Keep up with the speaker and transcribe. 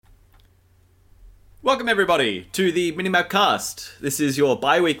Welcome everybody to the Minimap Cast. This is your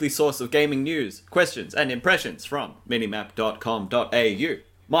bi-weekly source of gaming news, questions and impressions from minimap.com.au.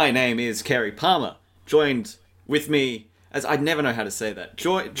 My name is Kerry Palmer. Joined with me, as I never know how to say that,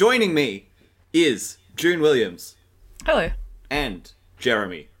 joining me is June Williams. Hello. And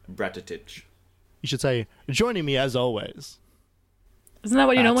Jeremy Bratatich. You should say, joining me as always. Isn't that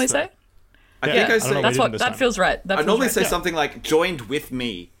what you normally That's say? I think I say... That's what, that feels right. I normally say something like, joined with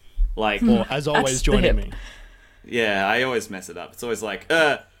me. Like, or as always, joining me. Yeah, I always mess it up. It's always like,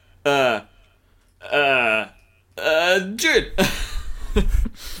 Jude. How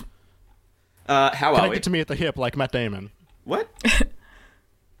are we? Connected to me at the hip like Matt Damon. What?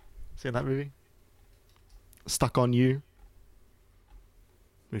 See that movie? Stuck on You.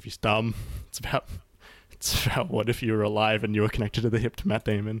 Movie's dumb. It's about what if you were alive and you were connected to the hip to Matt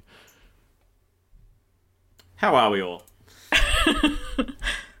Damon. How are we all?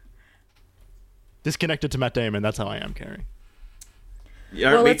 Disconnected to Matt Damon, that's how I am, Kerry.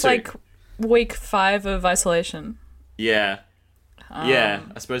 Yeah, well, me it's too. like week 5 of isolation. Yeah. Yeah,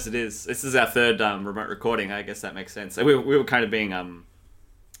 I suppose it is. This is our third remote recording. I guess that makes sense. We were kind of being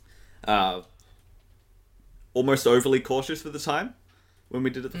almost overly cautious for the time when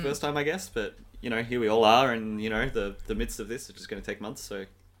we did it the first time, I guess. But, you know, here we all are, and, you know, the midst of this, which is going to take months, so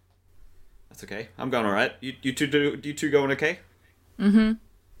that's okay. I'm going all right. You two going okay?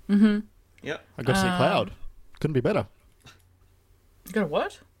 Mm-hmm. Mm-hmm. Yep. I got to see Cloud. Couldn't be better. You got a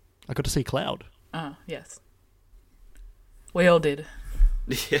what? I got to see Cloud. Oh, yes. We all did.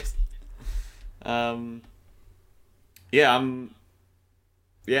 Yes. You know,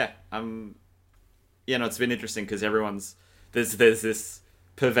 it's been interesting because there's this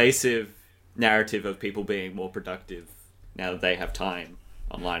pervasive narrative of people being more productive now that they have time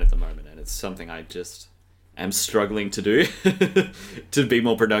online at the moment, and it's something I just am struggling to do to be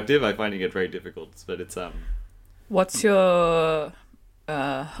more productive. I'm finding it very difficult, but it's What's your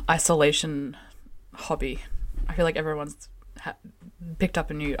isolation hobby? I feel like everyone's picked up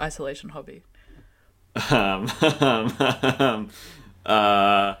a new isolation hobby. Well,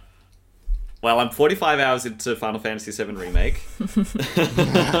 I'm 45 hours into Final Fantasy VII Remake,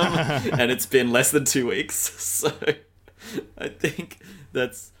 and it's been less than 2 weeks, so I think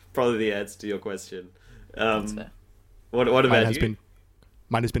that's probably the answer to your question. That's fair. What about you?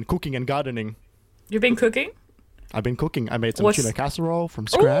 Mine has been cooking and gardening. You've been cooking? I've been cooking. I made some tuna casserole from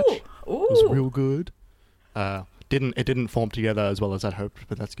scratch. Ooh! It was real good. It didn't form together as well as I'd hoped,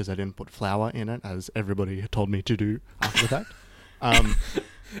 but that's because I didn't put flour in it, as everybody had told me to do after that.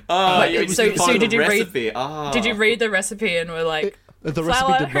 So did you recipe. Did you read the recipe and were like, the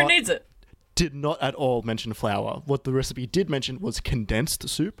flour, recipe who needs it? did not at all mention flour. What the recipe did mention was condensed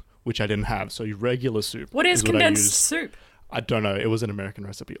soup, which I didn't have. So regular soup. What is condensed soup? I don't know. It was an American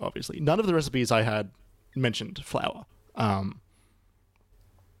recipe, obviously. None of the recipes I had mentioned flour.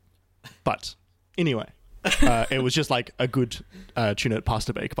 But anyway, it was just like a good tuna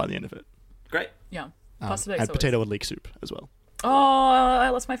pasta bake by the end of it. Great. Yeah. Pasta bakes and always. potato and leek soup as well.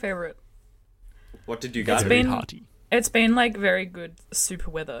 Oh, that's my favorite. What did you guys? Very hearty. It's been like very good super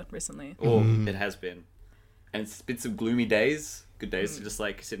weather recently. Oh, it has been. And it's been some gloomy days. Good days to just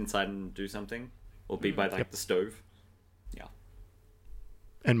like sit inside and do something. Or be by like the stove. Yeah.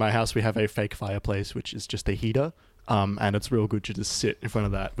 In my house, we have a fake fireplace, which is just a heater. And it's real good to just sit in front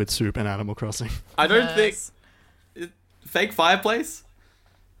of that with soup and Animal Crossing. I don't think... Fake fireplace?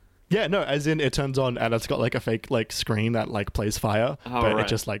 Yeah, no, as in it turns on and it's got like a fake like screen that like plays fire, but it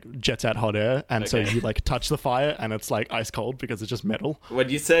just like jets out hot air, and so you like touch the fire and it's like ice cold because it's just metal. When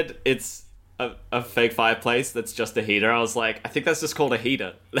you said it's a fake fireplace that's just a heater, I was like, I think that's just called a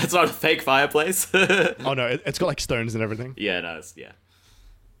heater. That's not a fake fireplace. Oh no, it's got like stones and everything. Yeah, no,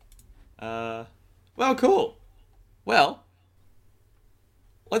 well, cool. Well,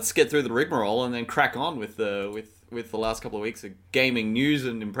 let's get through the rigmarole and then crack on with the last couple of weeks of gaming news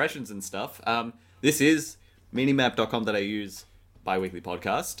and impressions and stuff. This is minimap.com.au's bi-weekly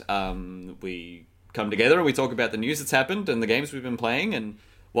podcast. We come together and we talk about the news that's happened and the games we've been playing and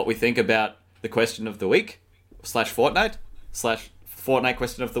what we think about the question of the week /Fortnite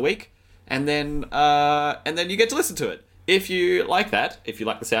question of the week, and then you get to listen to it. If you like that, if you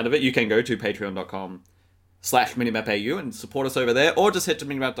like the sound of it, you can go to patreon.com/minimapau and support us over there, or just head to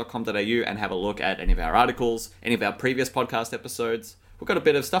minimap.com.au and have a look at any of our articles, any of our previous podcast episodes. We've got a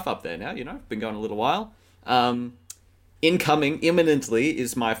bit of stuff up there now, you know, been going a little while. Incoming imminently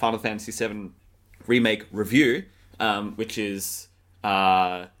is my Final Fantasy VII Remake review, which is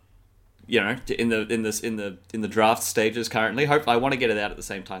you know, in the draft stages currently. I want to get it out at the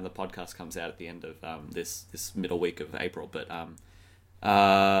same time the podcast comes out at the end of this middle week of April, but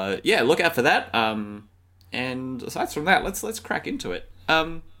Yeah, look out for that. And aside from that, let's crack into it.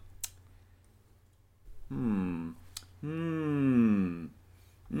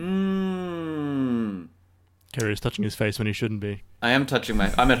 Kerry's touching his face when he shouldn't be. I am touching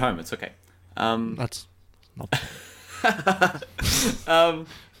I'm at home. It's okay. That's not.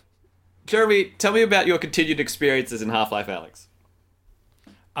 Jeremy, tell me about your continued experiences in Half-Life Alyx.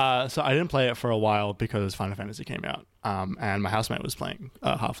 So I didn't play it for a while because Final Fantasy came out, and my housemate was playing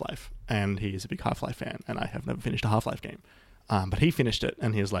Half-Life, and he's a big Half-Life fan, and I have never finished a Half-Life game. But he finished it,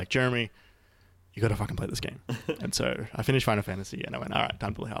 and he was like, Jeremy, you gotta fucking play this game. And so I finished Final Fantasy, and I went, all right,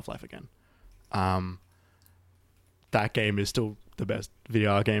 time to play Half-Life again. That game is still the best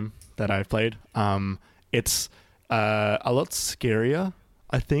VR game that I've played. It's a lot scarier,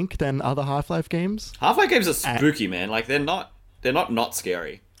 I think, than other Half-Life games. Half-Life games are spooky, man. Like, they're not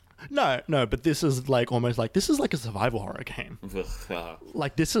scary. No, but this is like almost like this is like a survival horror game.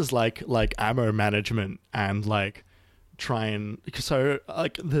 Like this is like ammo management and like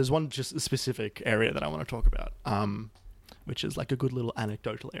there's one just specific area that I want to talk about, which is like a good little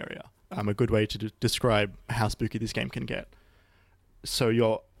anecdotal area. A good way to describe how spooky this game can get. So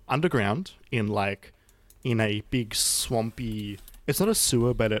you're underground in a big swampy. It's not a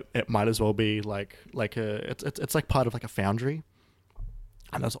sewer, but it might as well be it's like part of like a foundry.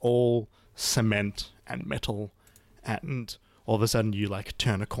 And it's all cement and metal, and all of a sudden you like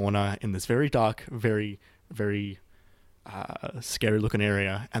turn a corner in this very dark, very, very scary looking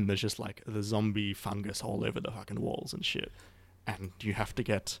area, and there's just like the zombie fungus all over the fucking walls and shit. And you have to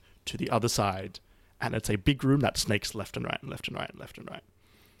get to the other side, and it's a big room that snakes left and right and left and right and left and right.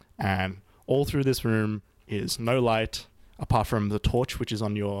 And all through this room is no light apart from the torch, which is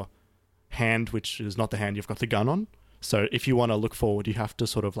on your hand, which is not the hand you've got the gun on. So if you want to look forward, you have to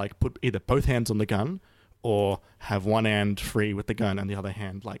sort of like put either both hands on the gun or have one hand free with the gun and the other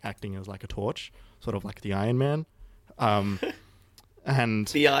hand like acting as like a torch, sort of like the Iron Man. And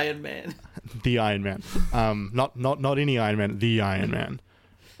the Iron Man. The Iron Man. Not any Iron Man, the Iron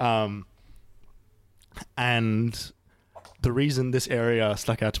Man. And the reason this area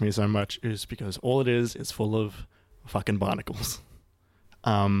stuck out to me so much is because all it is full of fucking barnacles.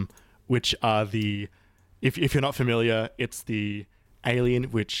 Which are if you're not familiar, it's the alien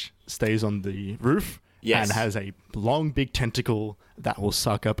which stays on the roof and has a long, big tentacle that will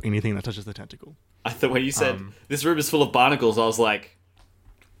suck up anything that touches the tentacle. I thought when you said, this room is full of barnacles, I was like,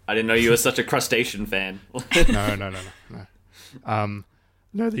 I didn't know you were such a crustacean fan. No.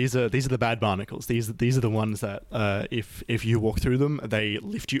 No, these are the bad barnacles. These are the ones that if you walk through them, they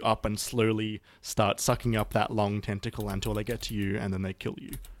lift you up and slowly start sucking up that long tentacle until they get to you, and then they kill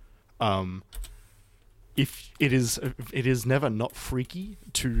you. If it is never not freaky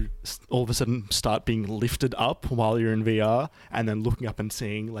to all of a sudden start being lifted up while you're in VR and then looking up and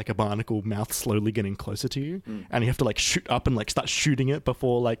seeing like a barnacle mouth slowly getting closer to you, and you have to like shoot up and like start shooting it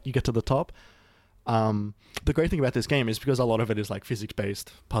before like you get to the top. The great thing about this game is because a lot of it is like physics-based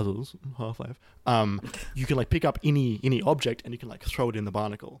puzzles, Half-Life. You can like pick up any object and you can like throw it in the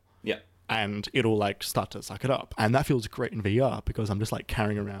barnacle. Yeah. And it'll like start to suck it up, and that feels great in VR because I'm just like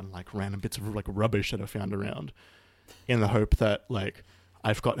carrying around like random bits of like rubbish that I found around, in the hope that like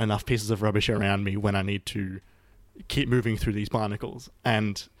I've got enough pieces of rubbish around me when I need to keep moving through these barnacles.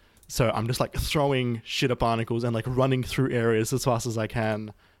 And so I'm just like throwing shit at barnacles and like running through areas as fast as I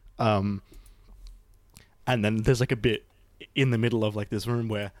can. And then there's like a bit in the middle of like this room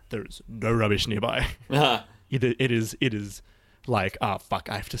where there's no rubbish nearby. It is like, fuck,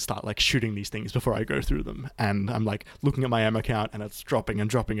 I have to start like shooting these things before I go through them. And I'm like looking at my ammo count and it's dropping and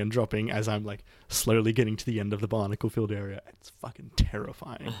dropping and dropping as I'm like slowly getting to the end of the barnacle filled area. It's fucking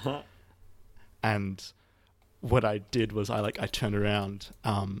terrifying. And what I did was I turned around.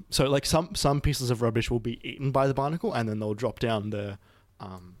 So like some pieces of rubbish will be eaten by the barnacle and then they'll drop down their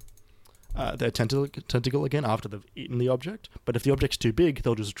tentacle again after they've eaten the object. But if the object's too big,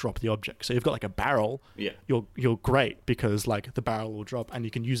 they'll just drop the object. So you've got like a barrel. Yeah. You're great because like the barrel will drop and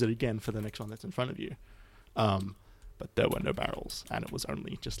you can use it again for the next one that's in front of you. But there were no barrels, and it was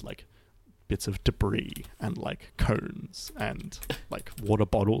only just like bits of debris and like cones and like water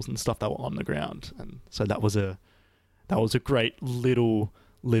bottles and stuff that were on the ground. And so that was a great little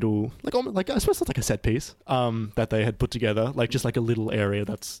like almost like I suppose it's like a set piece that they had put together, like just like a little area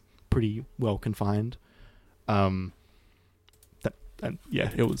that's pretty well confined. It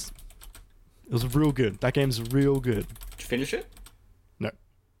was real good. That game's real good. Did you finish it? No.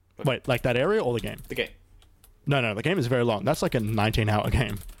 Okay. Wait, like that area or the game? The game. No, the game is very long. That's like a 19-hour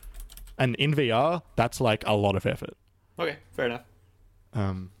game. And in VR, that's like a lot of effort. Okay, fair enough.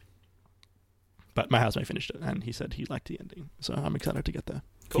 But my housemate finished it, and he said he liked the ending, so I'm excited to get there.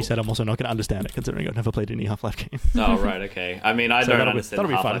 Cool. He said I'm also not going to understand it, considering I've never played any Half-Life game. Oh, right, okay. I mean, I So don't that'll be- understand that'll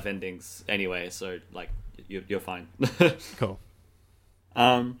be Half-Life fun. endings anyway, so, like, you're fine. Cool.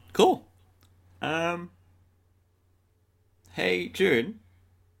 Cool. Hey, June,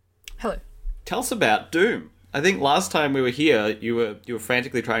 Hello. tell us about Doom. I think last time we were here, you were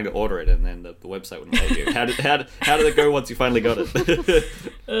frantically trying to order it, and then the website wouldn't let you. How did it go once you finally got it?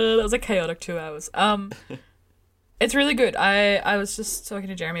 That was a chaotic 2 hours. It's really good. I was just talking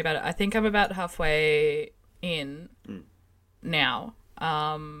to Jeremy about it. I think I'm about halfway in now.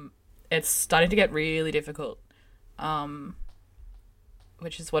 It's starting to get really difficult,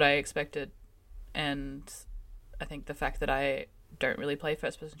 which is what I expected, and I think the fact that I don't really play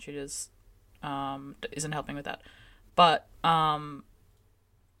first-person shooters isn't helping with that. But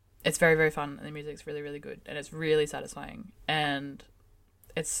it's very, very fun, and the music's really, really good, and it's really satisfying, and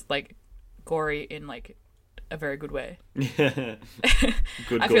it's like gory in like a very good way. Good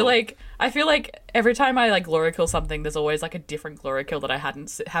I call. feel like every time I like glory kill something, there's always like a different glory kill that I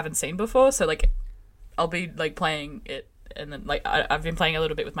haven't seen before. So like, I'll be like playing it, and then like I've been playing a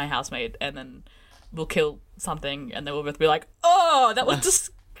little bit with my housemate, and then we'll kill something, and then we'll both be like, "Oh, that was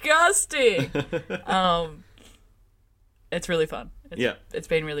disgusting." It's really fun. It's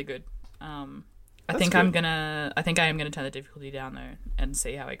been really good. I think I am gonna turn the difficulty down though, and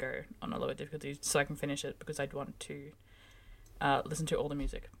see how I go on a lower difficulty, so I can finish it, because I'd want to listen to all the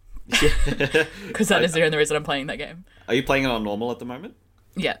music. Because that is the only reason I'm playing that game. Are you playing it on normal at the moment?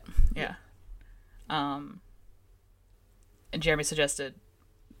 Yeah. And Jeremy suggested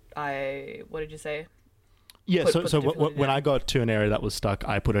what did you say? Yeah, Put so the difficulty when down. I got to an area that was stuck,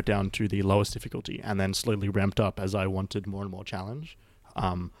 I put it down to the lowest difficulty and then slowly ramped up as I wanted more and more challenge.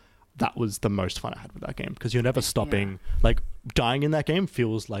 That was the most fun I had with that game, because you're never stopping. Like, dying in that game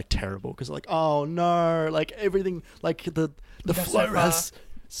feels like terrible, because like, oh no, like everything, like the go so flow far. has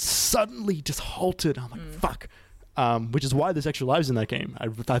suddenly just halted. I'm like, fuck. Which is why there's extra lives in that game.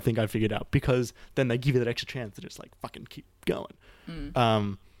 I think I figured out, because then they give you that extra chance to just like fucking keep going.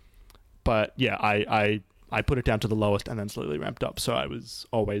 But yeah, I put it down to the lowest and then slowly ramped up, so I was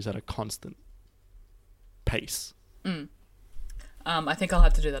always at a constant pace. I think I'll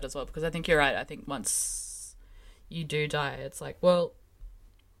have to do that as well, because I think you're right. I think once you do die, it's like, well,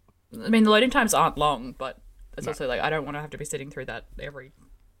 I mean, the loading times aren't long, but it's also like, I don't want to have to be sitting through that every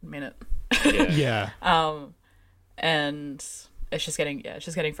minute. Yeah. And it's just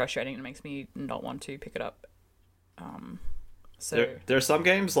getting frustrating, and it makes me not want to pick it up. So There are some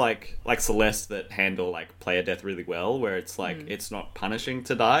games like Celeste that handle like player death really well, where it's like it's not punishing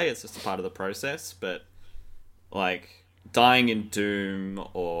to die, it's just a part of the process. But like dying in Doom,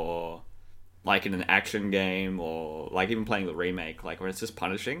 or like in an action game, or like even playing the remake, like where it's just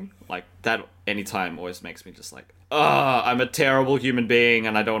punishing, like that anytime always makes me just like, I'm a terrible human being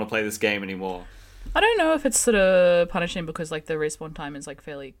and I don't want to play this game anymore. I don't know if it's sort of punishing, because like the respawn time is like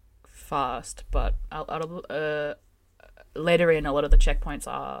fairly fast, but later in, a lot of the checkpoints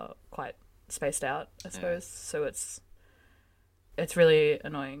are quite spaced out, I suppose. So it's really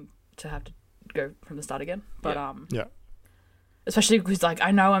annoying to have to go from the start again. But Yeah. especially because like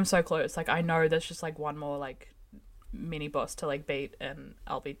I know I'm so close. Like I know there's just like one more like mini boss to like beat, and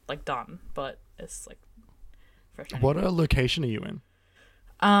I'll be like done. But it's like frustrating. What location are you in?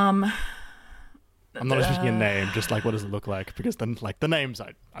 I'm not expecting a name, just like what does it look like? Because then, like the names,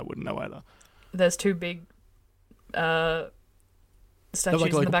 I wouldn't know either. There's two big statues Like-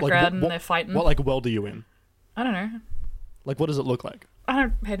 in the like background, what- and they're fighting. What like world are you in? I don't know. Like, what does it look like? I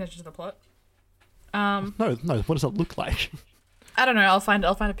don't pay attention to the plot. No. What does it look like? I don't know. I'll find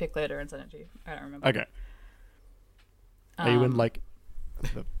a pic later and send it to you. I don't remember. Okay. Are you in like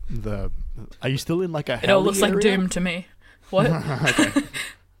the? Are you still in like a? It all looks like Doom to me. What? Okay.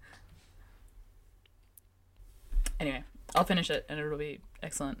 Anyway, I'll finish it, and it'll be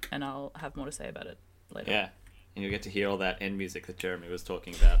excellent, and I'll have more to say about it later. Yeah, and you'll get to hear all that end music that Jeremy was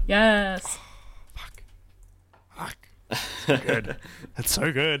talking about. Yes. Fuck. Good. That's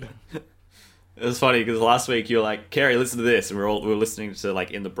so good. It was funny because last week you were like, "Carrie, listen to this," and we were listening to like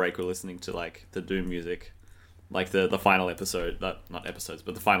in the break, we were listening to like the Doom music, like the final episode, not episodes,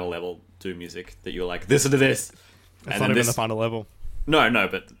 but the final level Doom music that you were like, "Listen to this." It's not even the final level. No,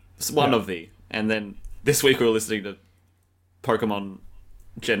 but it's one of the. And then this week we were listening to Pokemon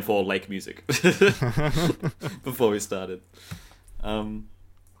Gen 4 Lake music before we started.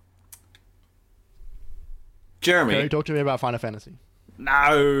 Jeremy, Can you talk to me about Final Fantasy? no,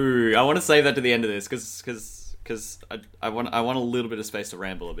 I want to save that to the end of this because I want a little bit of space to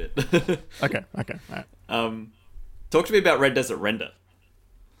ramble a bit. Okay. All right. Talk to me about Red Desert Render.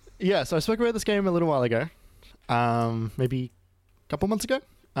 Yeah, so I spoke about this game a little while ago, maybe a couple months ago.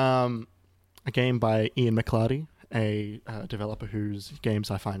 A game by Ian McClarty, a developer whose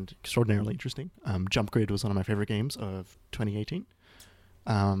games I find extraordinarily interesting. Jump Grid was one of my favorite games of 2018.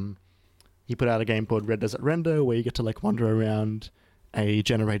 He put out a game called Red Desert Render, where you get to like wander around a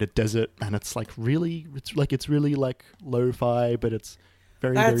generated desert, and it's really like lo-fi, but it's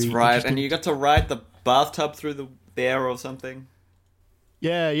very That's very right, interesting. and you got to ride the bathtub through the air or something.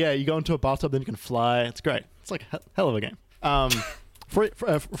 Yeah, you go into a bathtub, then you can fly. It's great. It's like a hell of a game.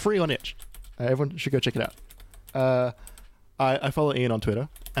 Free on itch. Everyone should go check it out. I follow Ian on Twitter,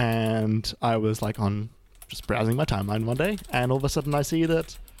 and I was like on just browsing my timeline one day, and all of a sudden I see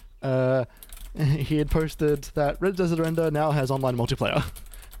that he had posted that Red Desert Render now has online multiplayer.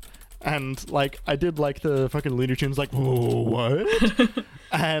 And like I did like the fucking Looney Tunes like, whoa, what?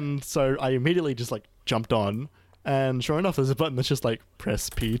 And so I immediately just like jumped on, and sure enough there's a button that's just like press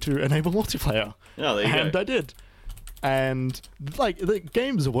P to enable multiplayer. Oh, there you And go. I did. And like the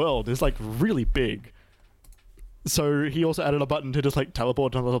game's world is like really big. So he also added a button to just like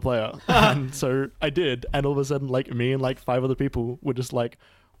teleport to another player. And so I did, and all of a sudden like me and like 5 other people were just like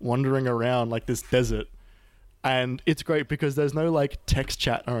wandering around like this desert. And it's great because there's no like text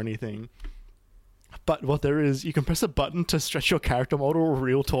chat or anything. But what there is, you can press a button to stretch your character model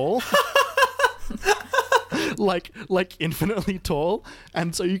real tall. like infinitely tall.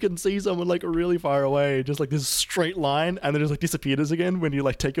 And so you can see someone like really far away, just like this straight line, and then it just like disappears again when you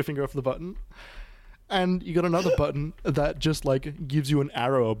like take your finger off the button. And you got another button that just like gives you an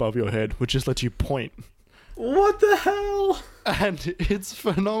arrow above your head, which just lets you point. What the hell? And it's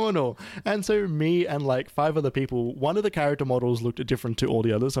phenomenal. And so me and like 5 other people, one of the character models looked different to all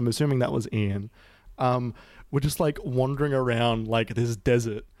the others. I'm assuming that was Ian. We're just like wandering around like this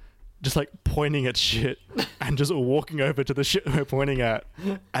desert, just like pointing at shit and just walking over to the shit we're pointing at.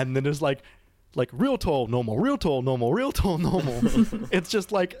 And then there's like real tall, normal, real tall, normal, real tall, normal. It's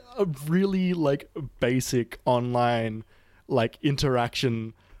just like a really like basic online like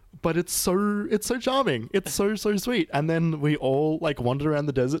interaction. But it's so charming. It's so sweet. And then we all like wandered around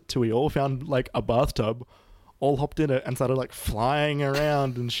the desert till we all found like a bathtub, all hopped in it and started like flying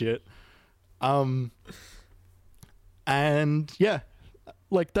around and shit. And yeah,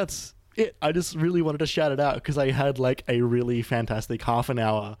 like that's it. I just really wanted to shout it out because I had like a really fantastic half an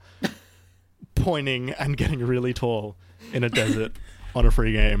hour pointing and getting really tall in a desert on a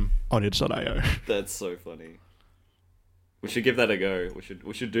free game on itch.io. That's so funny. We should give that a go.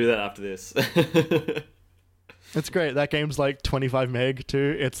 We should do that after this. It's great. That game's like 25 meg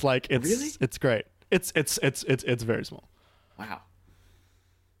too. It's like Really? It's great. It's very small. Wow.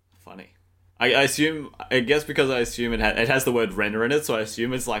 Funny. I guess because I assume it has the word render in it, so I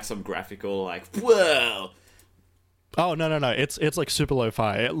assume it's like some graphical like whoa. Oh no. It's like super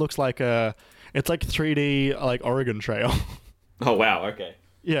lo-fi. It looks like it's like 3D like Oregon Trail. Oh wow. Okay.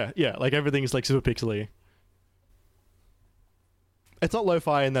 yeah. Like everything's like super pixely. It's not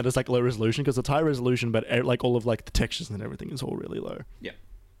lo-fi in that it's like low resolution because it's high resolution, but like all of like the textures and everything is all really low. Yeah.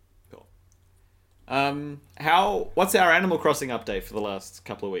 Cool. What's our Animal Crossing update for the last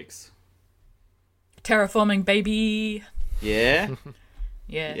couple of weeks? Terraforming, baby. Yeah.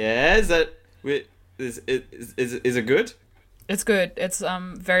 Yeah. Yeah. Is it good? It's good. It's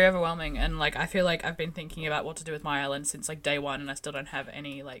very overwhelming, and like I feel like I've been thinking about what to do with my island since like day one, and I still don't have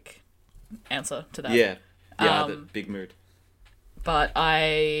any like answer to that. Yeah. Yeah. The big mood. But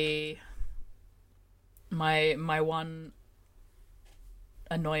my one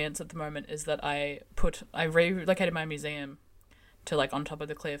annoyance at the moment is that I relocated my museum to like on top of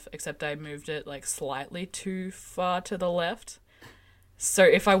the cliff, except I moved it like slightly too far to the left. So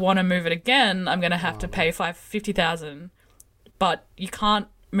if I want to move it again, I'm gonna have to pay $50,000. But you can't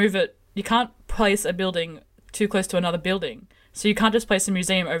move it. You can't place a building too close to another building. So you can't just place a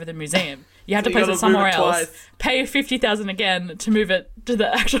museum over the museum. You have to place it somewhere else. Pay $50,000 again to move it to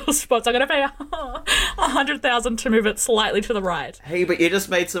the actual spot. So I'm gonna pay $100,000 to move it slightly to the right. Hey, but you just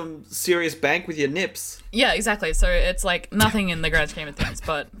made some serious bank with your nips. Yeah, exactly. So it's like nothing in the grand scheme of things.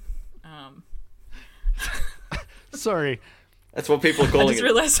 But Sorry. That's what people are I calling just it.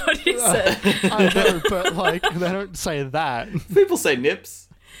 realised what you said. I know, but like they don't say that. People say nips.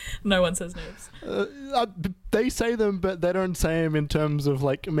 No one says noobs. They say them, but they don't say them in terms of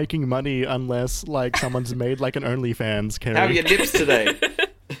like making money unless like someone's made like an OnlyFans. Kerry. How are your nips today?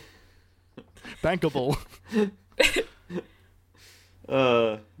 Bankable.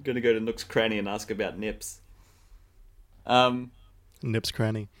 Gonna go to Nook's Cranny and ask about nips. Nips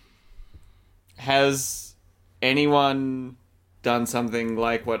cranny. Has anyone done something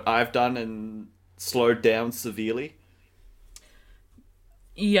like what I've done and slowed down severely?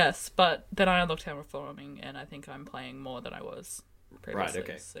 Yes, but then I unlocked terraforming, and I think I'm playing more than I was previously. Right,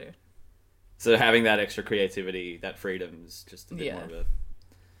 okay. So So having that extra creativity, that freedom is just a bit more of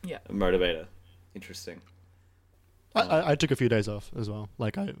a motivator. Interesting. I took a few days off as well.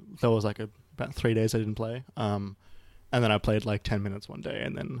 Like there was like about 3 days I didn't play. And then I played like 10 minutes one day,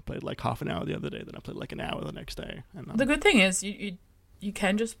 and then played like half an hour the other day. Then I played like an hour the next day. And the good thing is you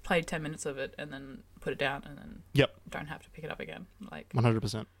can just play 10 minutes of it and then put it down, and then don't have to pick it up again. Like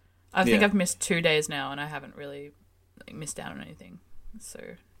 100%. I think I've missed 2 days now, and I haven't really missed out on anything. So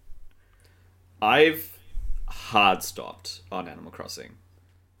I've hard stopped on Animal Crossing.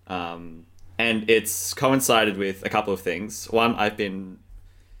 And it's coincided with a couple of things. One, I've been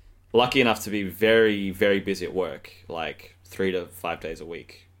lucky enough to be very, very busy at work, like 3 to 5 days a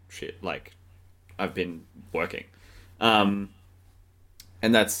week. Shit, like I've been working. And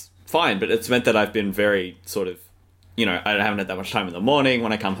that's fine, but it's meant that I've been very sort of, I haven't had that much time in the morning.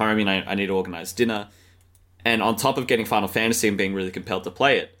 When I come home, I need to organize dinner. And on top of getting Final Fantasy and being really compelled to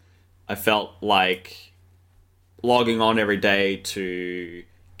play it, I felt like logging on every day to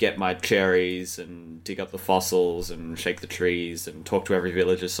get my cherries and dig up the fossils and shake the trees and talk to every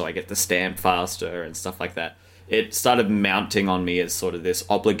villager so I get the stamp faster and stuff like that. It started mounting on me as sort of this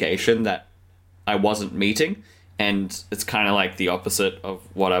obligation that I wasn't meeting, and it's kind of like the opposite of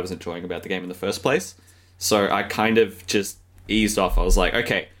what I was enjoying about the game in the first place. So I kind of just eased off. I was like,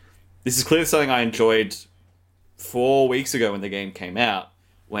 okay, this is clearly something I enjoyed 4 weeks ago when the game came out,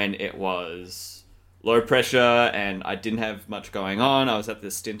 when it was low pressure and I didn't have much going on. I was at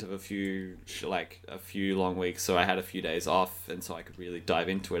this stint of a few long weeks, so I had a few days off, and so I could really dive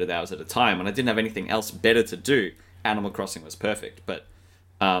into it at hours at a time, and I didn't have anything else better to do. Animal Crossing was perfect, but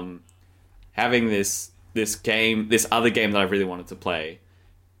having this other game that I really wanted to play,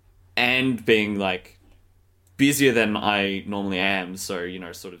 and being like busier than I normally am, so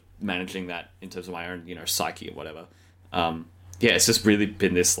sort of managing that in terms of my own psyche or whatever. It's just really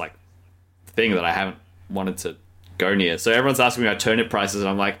been this like thing that I haven't wanted to go near. So everyone's asking me about turnip prices, and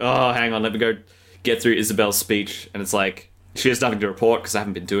I'm like, oh, hang on, let me go get through Isabel's speech. And it's like, she has nothing to report because I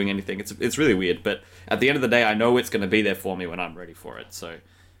haven't been doing anything. It's really weird, but at the end of the day, I know it's going to be there for me when I'm ready for it. So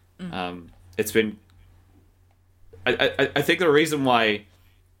it's been... I think the reason why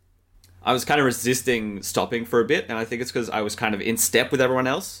I was kind of resisting stopping for a bit, and I think it's because I was kind of in step with everyone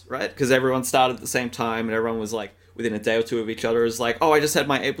else, right? Because everyone started at the same time, and everyone was like, within a day or two of each other, is like, oh, I just had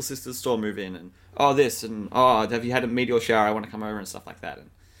my Able Sisters store move in, and oh, this, and oh, have you had a meteor shower? I want to come over, and stuff like that.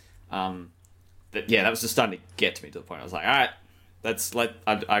 And that was just starting to get to me to the point. I was like, all right,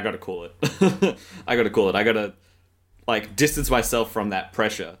 I gotta cool it. I gotta like distance myself from that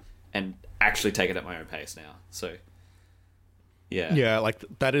pressure and actually take it at my own pace now. So yeah, like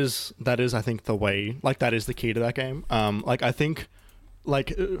that is I think the way, like that is the key to that game. Like I think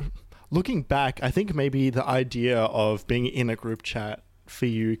like looking back, I think maybe the idea of being in a group chat for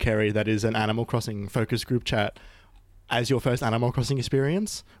you, Kerry, that is an Animal Crossing focused group chat as your first Animal Crossing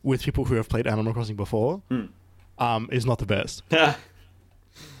experience with people who have played Animal Crossing before is not the best.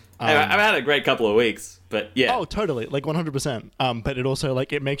 I've had a great couple of weeks, but yeah. Oh, totally. Like 100%. But it also,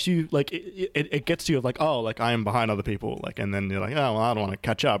 like, it makes you, like, it gets to you, like, oh, like, I am behind other people. Like, and then you're like, oh, well, I don't want to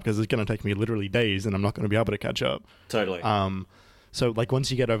catch up because it's going to take me literally days and I'm not going to be able to catch up. Totally. So, like, once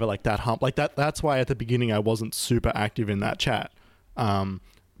you get over, like, that hump, like, that's why at the beginning I wasn't super active in that chat.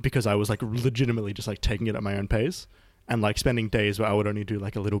 Because I was, like, legitimately just, like, taking it at my own pace. And, like, spending days where I would only do,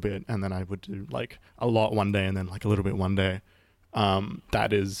 like, a little bit. And then I would do, like, a lot one day and then, like, a little bit one day.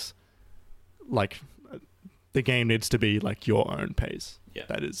 That is, like, the game needs to be, like, your own pace. Yeah.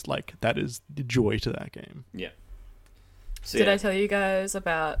 That is the joy to that game. Yeah. So, Did I tell you guys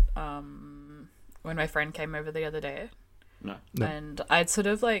about when my friend came over the other day? No. And I'd sort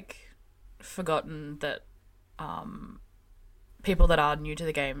of, like, forgotten that people that are new to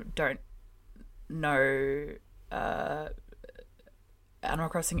the game don't know Animal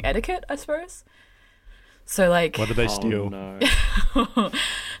Crossing etiquette, I suppose. So, like... What did they steal? No.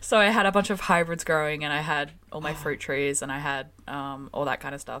 So I had a bunch of hybrids growing, and I had all my fruit trees, and I had all that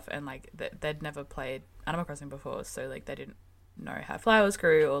kind of stuff, and, like, they'd never played Animal Crossing before, so, like, they didn't know how flowers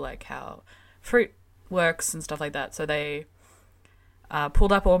grew or, like, how fruit works and stuff like that. So they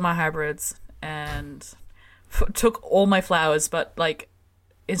pulled up all my hybrids and took all my flowers, but, like,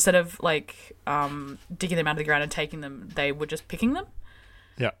 instead of, like, digging them out of the ground and taking them, they were just picking them.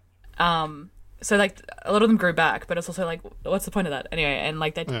 Yeah. So, like, a lot of them grew back, but it's also, like, what's the point of that? Anyway, and,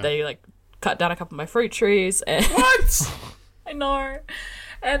 like, they like, cut down a couple of my fruit trees. And What? I know.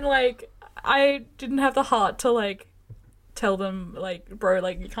 And, like, I didn't have the heart to, like, tell them, like, bro,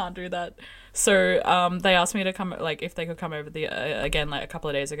 like, you can't do that. So they asked me to come, like, if they could come over the again, like, a couple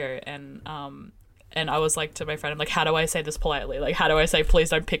of days ago, and I was like to my friend, I'm like, how do I say this politely? Like, how do I say, please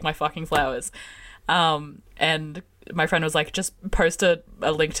don't pick my fucking flowers? And my friend was like, just post a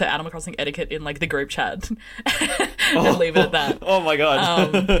link to Animal Crossing etiquette in, like, the group chat and leave it at that. Oh my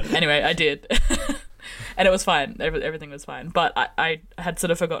god. Anyway, I did. And it was fine. Everything was fine. But I had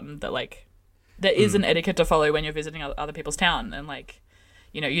sort of forgotten that, like, there is an etiquette to follow when you're visiting other people's town. And, like,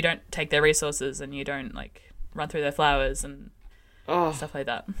 you know, you don't take their resources and you don't, like, run through their flowers and stuff like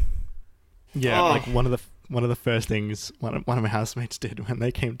that. Yeah, like one of the first things one of my housemates did when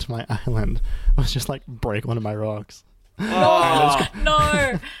they came to my island was just, like, break one of my rocks.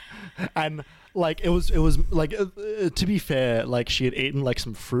 No! And, like, it was like, to be fair, like, she had eaten, like,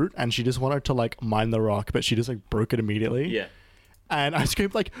 some fruit and she just wanted to, like, mine the rock, but she just, like, broke it immediately. Yeah. And I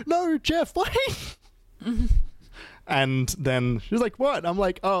screamed, like, no, Jeff, wait! And then she was like, what? I'm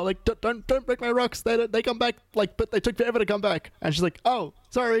like, oh, like, don't break my rocks. They come back, like, but they took forever to come back. And she's like, oh,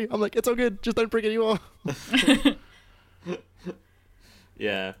 sorry. I'm like, it's all good. Just don't break it anymore.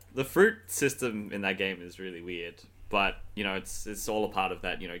 Yeah. The fruit system in that game is really weird. But, you know, it's all a part of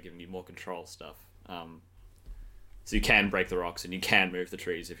that, you know, giving you more control stuff. So you can break the rocks and you can move the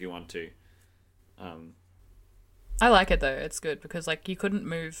trees if you want to. I like it, though. It's good because, like, you couldn't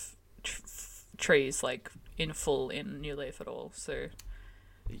move trees, like, in full in New Leaf at all. So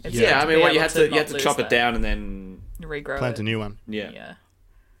it's Yeah, I good mean, be what you able have to not chop lose it down and then regrow Plant it. a new one. yeah.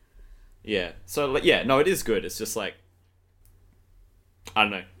 Yeah. So, like, yeah, no, it is good. It's just like, I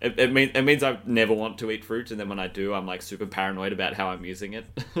don't know. It means I never want to eat fruit, and then when I do, I'm, like, super paranoid about how I'm using it.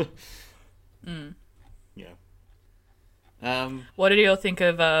 Yeah. What did you all think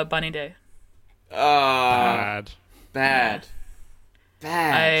of Bunny Day? Bad. Bad.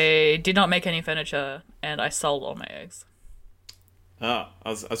 I did not make any furniture, and I sold all my eggs. Oh, I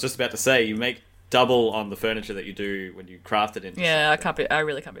was just about to say, you make double on the furniture that you do when you craft it in. Yeah, I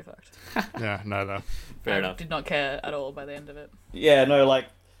really can't be fucked. Yeah, no, though. Fair I enough. did not care at all by the end of it. Yeah, no, like,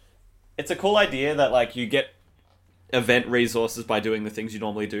 it's a cool idea that, like, you get event resources by doing the things you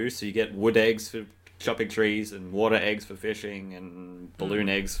normally do. So you get wood eggs for chopping trees, and water eggs for fishing, and balloon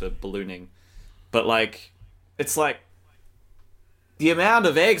eggs for ballooning. But, like, it's like the amount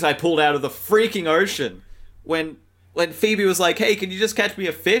of eggs I pulled out of the freaking ocean when Phoebe was like, hey, can you just catch me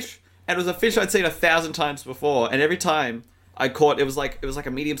a fish? And it was a fish I'd seen 1,000 times before, and every time I caught, it was like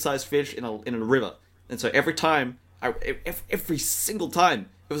a medium-sized fish in a river. And so every time, every single time,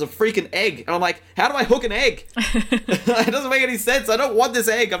 it was a freaking egg. And I'm like, how do I hook an egg? It doesn't make any sense. I don't want this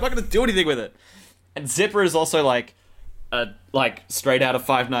egg. I'm not going to do anything with it. And Zipper is also like straight out of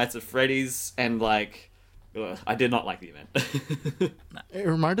Five Nights at Freddy's, and like, I did not like the event. It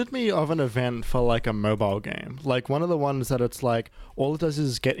reminded me of an event for, like, a mobile game. Like, one of the ones that it's like, all it does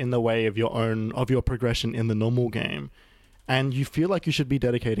is get in the way of your progression in the normal game. And you feel like you should be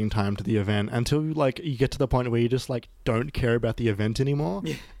dedicating time to the event until, like, you get to the point where you just, like, don't care about the event anymore.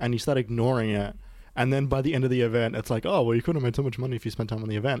 Yeah. And you start ignoring it. And then by the end of the event, it's like, oh, well, you could have made so much money if you spent time on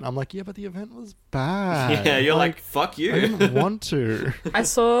the event. I'm like, yeah, but the event was bad. Yeah, you're like fuck you. I didn't want to. I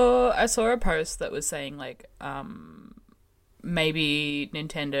saw a post that was saying, like, maybe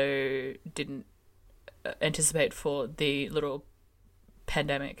Nintendo didn't anticipate for the little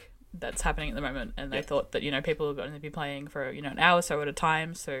pandemic that's happening at the moment, and they thought that, you know, people are going to be playing for, you know, an hour or so at a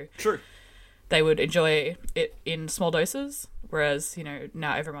time, so True. they would enjoy it in small doses, whereas, you know,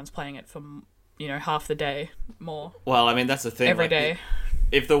 now everyone's playing it for, you know, half the day more Well, I mean, that's the thing. every like, day.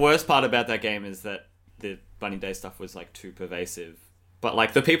 If the worst part about that game is that the Bunny Day stuff was, like, too pervasive, but,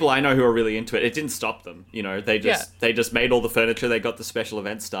 like, the people I know who are really into it, it didn't stop them. You know, they just made all the furniture, they got the special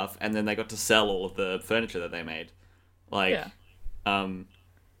event stuff, and then they got to sell all of the furniture that they made. Like,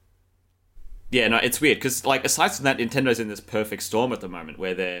 yeah, no, it's weird, because, like, aside from that, Nintendo's in this perfect storm at the moment,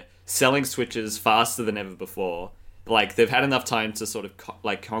 where they're selling Switches faster than ever before. Like, they've had enough time to sort of,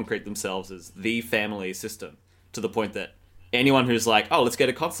 concrete themselves as the family system, to the point that anyone who's like, oh, let's get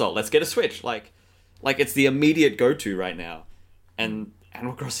a console, let's get a Switch, like it's the immediate go-to right now. And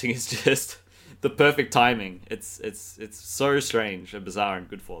Animal Crossing is just the perfect timing. It's so strange and bizarre and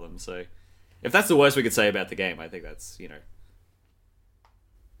good for them. So if that's the worst we could say about the game, I think that's, you know,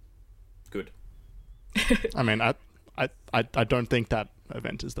 good. I mean, I don't think that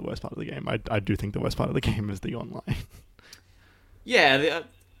event is the worst part of the game. I do think the worst part of the game is the online. Yeah,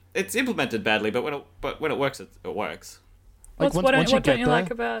 it's implemented badly, but when it works, it works. Like, What don't you there, like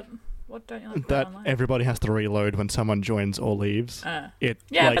about that online? everybody has to reload when someone joins or leaves. But they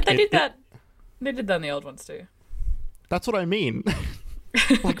did that. They did that in the old ones too. That's what I mean.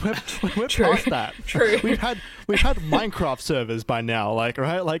 Like we're True. past that. True. We've had Minecraft servers by now. Like,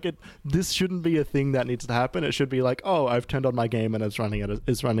 right? Like this shouldn't be a thing that needs to happen. It should be like, oh, I've turned on my game and it's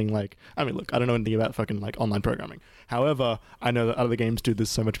running like. I mean, look, I don't know anything about fucking like online programming. However, I know that other games do this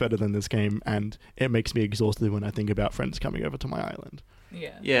so much better than this game, and it makes me exhausted when I think about friends coming over to my island.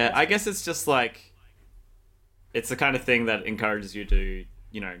 Yeah. Yeah, I guess it's just like, it's the kind of thing that encourages you to,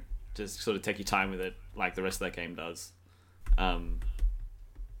 just sort of take your time with it, like the rest of that game does.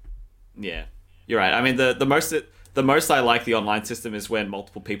 Yeah, you're right. I mean, the most I like the online system is when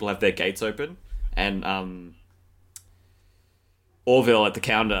multiple people have their gates open, and Orville at the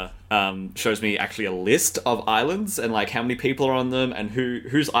counter shows me actually a list of islands and like how many people are on them and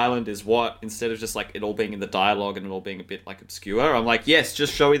whose island is what, instead of just like it all being in the dialogue and it all being a bit like obscure. I'm like, yes,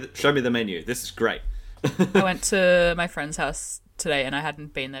 just show me the menu. This is great. I went to my friend's house today and I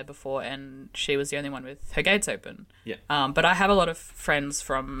hadn't been there before, and she was the only one with her gates open. Yeah. But I have a lot of friends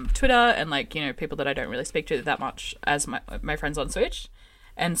from Twitter and like, people that I don't really speak to that much as my friends on Switch.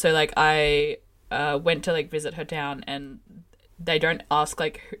 And so like I went to like visit her town, and they don't ask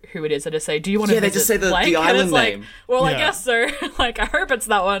like who it is. They just say, "Do you want to?" Yeah, they visit just say the blank?" island and it's name. Like, well, I Yeah. guess so. Like, I hope it's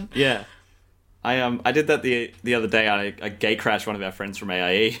that one. Yeah. I did that the other day. I gate crashed one of our friends from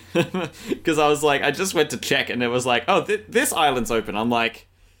AIE because I was like, I just went to check and it was like, oh, this island's open. I'm like,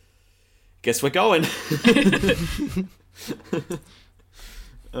 guess we're going.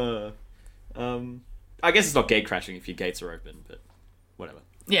 I guess it's not gate crashing if your gates are open, but whatever.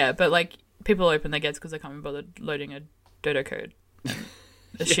 Yeah, but like people open their gates because they can't be bothered loading a Dodo code.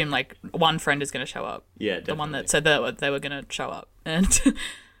 Assume like one friend is going to show up. Yeah, The definitely. one that said that they were going to show up, and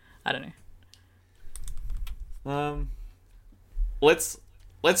I don't know. Let's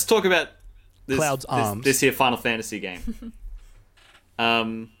talk about Cloud's arms. this here Final Fantasy game.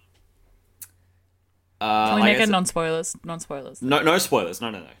 Can we like make I it said- non-spoilers? No spoilers. No.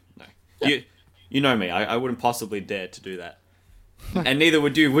 You know me. I wouldn't possibly dare to do that. And neither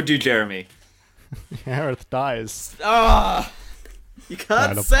would you, Jeremy? Aerith dies. Ah, you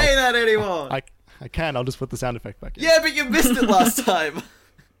can't I'll- say that anymore. I can. I'll just put the sound effect back in. Yeah, but you missed it last time.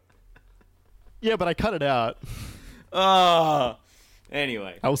 Yeah, but I cut it out. Ah.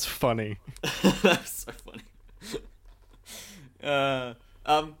 Anyway, That was funny. that's so funny.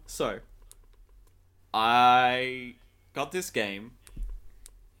 So I got this game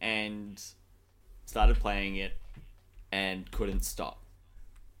and started playing it and couldn't stop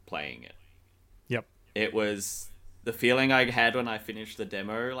playing it. Yep. It was the feeling I had when I finished the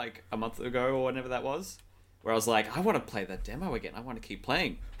demo like a month ago or whenever that was, where I was like, I want to play that demo again. I want to keep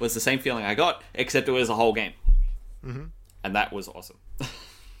playing. Was the same feeling I got, except it was a whole game. Mm-hmm. And that was awesome.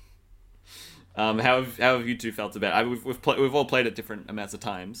 How have you two felt about it? We've all played it different amounts of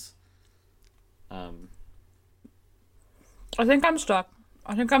times. I think I'm stuck.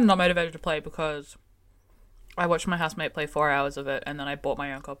 I think I'm not motivated to play because I watched my housemate play 4 hours of it, and then I bought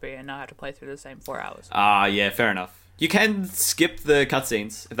my own copy, and now I have to play through the same 4 hours. Yeah, fair enough. You can skip the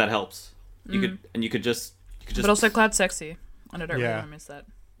cutscenes if that helps. You could just. But also, Cloud's sexy, and I don't really Yeah. want to miss that.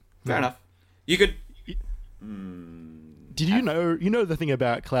 Fair enough. You could. Did you know the thing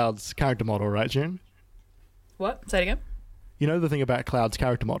about Cloud's character model, right, June? What? Say it again? You know the thing about Cloud's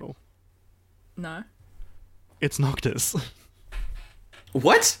character model? No. It's Noctis.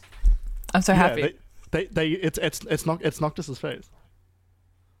 What? I'm so happy. It's Noctis's face.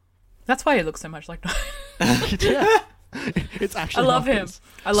 That's why he looks so much like Yeah. It's actually I love him. Noctis.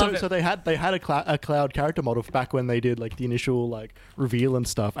 I love him. So they had a Cloud character model back when they did like the initial like reveal and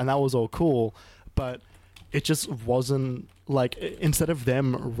stuff, and that was all cool, but it just wasn't like, instead of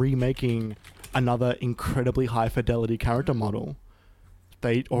them remaking another incredibly high fidelity character model,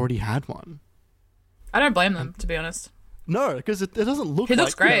 they already had one. I don't blame them, to be honest. No, because it doesn't look. He like,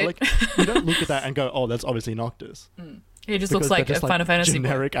 looks great. like, you don't look at that and go, "Oh, that's obviously Noctis." He just Because looks like they're a just, Final Fantasy boy.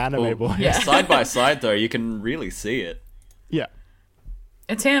 generic anime Well, boy. Yeah. Side by side, though, you can really see it. Yeah.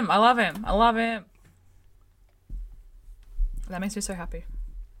 It's him. I love him. I love him. That makes me so happy.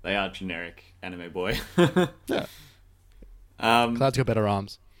 They are generic anime boy. Yeah. Um, Cloud's got better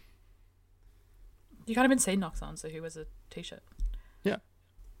arms. You can't even see Nox on, so he wears a t-shirt. Yeah.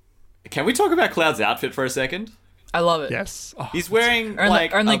 can we talk about Cloud's outfit for a second? I love it. Yes. Oh, He's wearing Only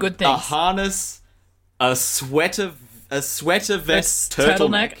a, good a things. harness, a sweater vest, It's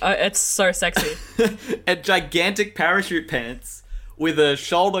turtleneck, It's so sexy. and gigantic parachute pants with a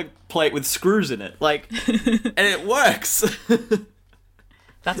shoulder plate with screws in it. Like, and it works.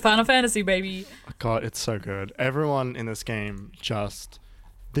 That's Final Fantasy, baby. God, it's so good. Everyone in this game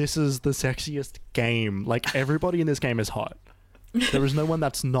this is the sexiest game. Like, everybody in this game is hot. There is no one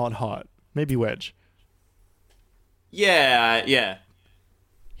that's not hot. Maybe Wedge. Yeah.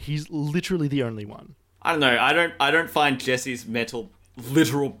 He's literally the only one. I don't know. I don't find Jessie's metal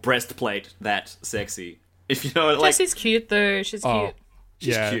literal breastplate that sexy. If you know what, like, Jessie's cute though. She's cute.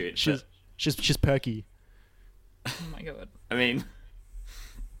 she's cute. She's perky. Oh my god. I mean,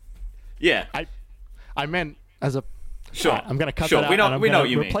 yeah. I meant as a. Sure. I'm gonna cut sure. that out. We know. and I'm We know gonna what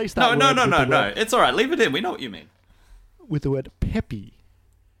you mean. replace No, that no, word no, with no, the no. word- It's all right. Leave it in. We know what you mean. With the word peppy.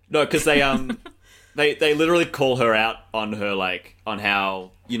 No, because they they literally call her out on her, like, on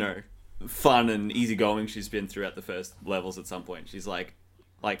how, you know, fun and easygoing she's been throughout the first levels. At some point, she's like,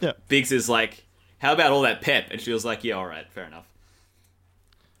 Yeah. Biggs is like, how about all that pep? And she was like, yeah, all right, fair enough.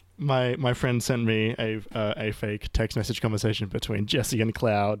 My friend sent me a fake text message conversation between Jessie and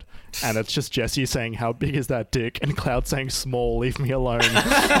Cloud, and it's just Jessie saying, "How big is that dick?" and Cloud saying, "Small. Leave me alone."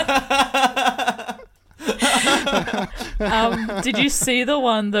 Did you see the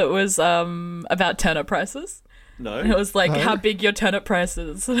one that was about turnip prices? No, It was like, how big your turnip price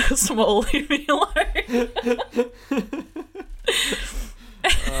is. Small, leave me alone.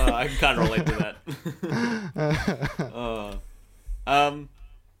 I can kind of relate to that.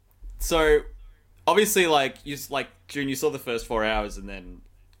 So obviously, like, June, you saw the first 4 hours and then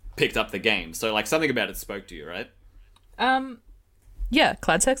picked up the game. So, like, something about it spoke to you, right? Yeah,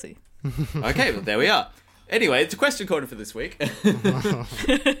 Cloud sexy. Okay, well, there we are. Anyway, it's a question corner for this week.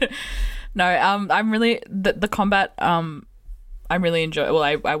 No, I'm really the combat. I'm really enjoying. Well,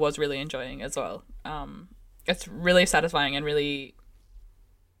 I was really enjoying as well. It's really satisfying and really,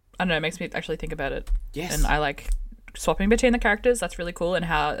 I don't know, it makes me actually think about it. Yes. And I like swapping between the characters. That's really cool, and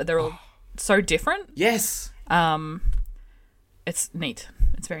how they're all so different. Yes. It's neat.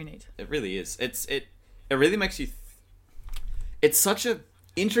 It's very neat. It really is. It really makes you. It's such a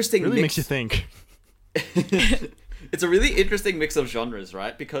interesting. Really mix. makes you think. It's a really interesting mix of genres,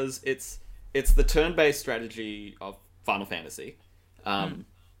 right? Because it's the turn-based strategy of Final Fantasy,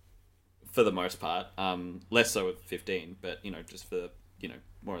 for the most part. Less so with 15, but, you know, just for, you know,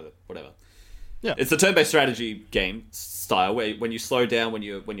 more of the whatever. Yeah. It's the turn-based strategy game style where when you slow down when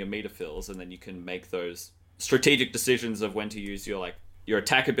your meter fills, and then you can make those strategic decisions of when to use your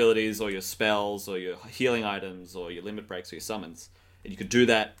attack abilities or your spells or your healing items or your limit breaks or your summons, and you can do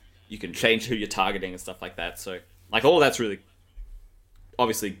that. You can change who you're targeting and stuff like that. So, like, all of that's really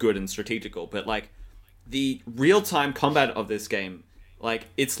obviously good and strategical, but, like, the real-time combat of this game, like,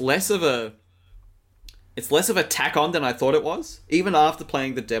 it's less of a tack on than I thought it was, even after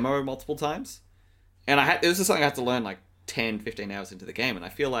playing the demo multiple times. And it was just something I had to learn, like, 10, 15 hours into the game, and I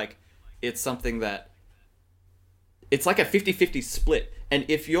feel like it's something that it's like a 50-50 split. And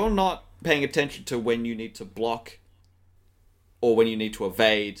if you're not paying attention to when you need to block or when you need to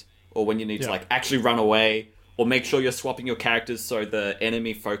evade or when you need to, like, actually run away, or make sure you're swapping your characters so the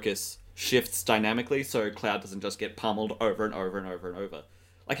enemy focus shifts dynamically so Cloud doesn't just get pummeled over and over and over and over.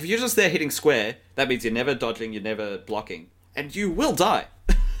 Like, if you're just there hitting square, that means you're never dodging, you're never blocking, and you will die.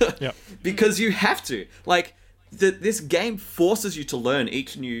 Yep. Because you have to. Like, this game forces you to learn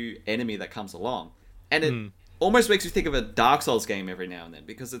each new enemy that comes along. And it almost makes you think of a Dark Souls game every now and then,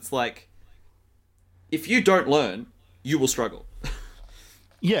 because it's like, if you don't learn, you will struggle.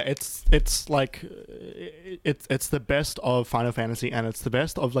 Yeah, it's like it's the best of Final Fantasy, and it's the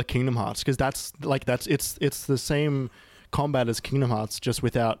best of, like, Kingdom Hearts, because it's the same combat as Kingdom Hearts, just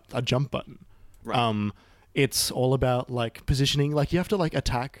without a jump button. Right. It's all about, like, positioning. Like, you have to, like,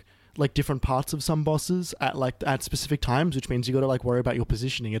 attack, like, different parts of some bosses at specific times, which means you got to, like, worry about your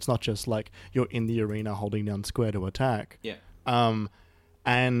positioning. It's not just like you're in the arena holding down square to attack. Yeah.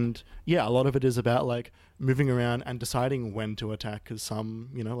 And yeah, a lot of it is about, like, moving around and deciding when to attack, because some,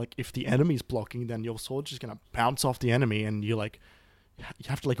 you know, like, if the enemy's blocking, then your sword's just gonna bounce off the enemy, and you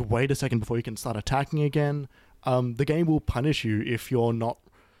have to, like, wait a second before you can start attacking again. The game will punish you if you're not,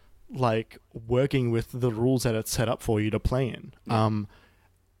 like, working with the rules that it's set up for you to play in.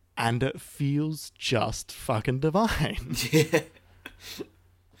 And it feels just fucking divine. Yeah.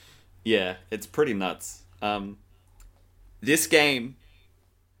 Yeah, it's pretty nuts. This game,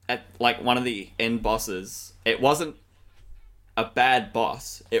 at, like, one of the end bosses, it wasn't a bad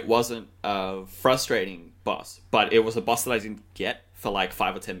boss. It wasn't a frustrating boss, but it was a boss that I didn't get for, like,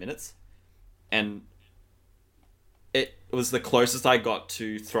 5 or 10 minutes. And it was the closest I got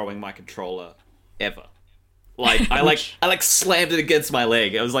to throwing my controller ever. Like, I slammed it against my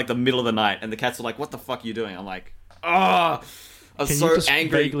leg. It was, like, the middle of the night, and the cats were like, "What the fuck are you doing?" I'm like, "Ah!" I was Can so you just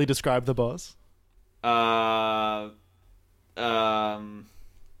angry. vaguely describe the boss?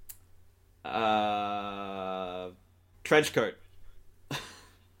 Trench coat.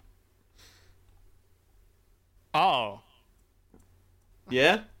 Oh.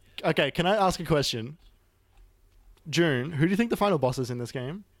 Yeah? Okay, can I ask a question? June, who do you think the final boss is in this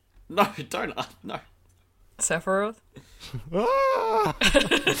game? No, don't. No. Sephiroth? Ah!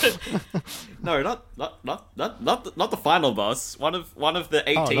 No, not the final boss. One of the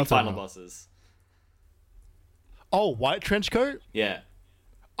 18 not the final final. bosses. Oh, white trench coat? Yeah.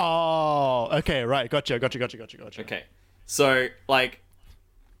 Oh, okay, right. Gotcha. Okay. So, like,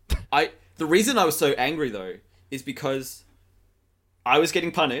 the reason I was so angry though is because I was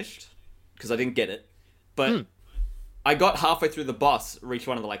getting punished because I didn't get it, but I got halfway through the boss, reached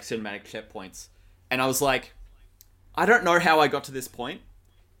one of the like cinematic checkpoints, and I was like, I don't know how I got to this point,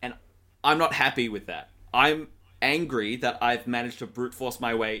 and I'm not happy with that. I'm angry that I've managed to brute force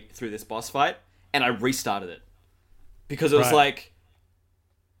my way through this boss fight, and I restarted it because it was Right. like,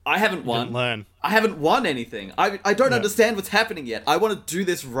 I haven't won. Didn't learn. I haven't won anything. I don't understand what's happening yet. I want to do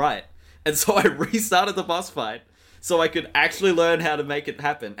this right. And so I restarted the boss fight so I could actually learn how to make it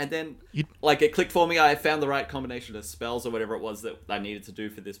happen. And then, like, it clicked for me. I found the right combination of spells or whatever it was that I needed to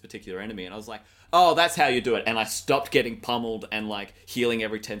do for this particular enemy. And I was like, oh, that's how you do it. And I stopped getting pummeled and, like, healing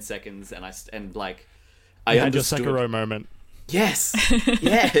every 10 seconds. And I You had your understood. Sekiro moment. Yes.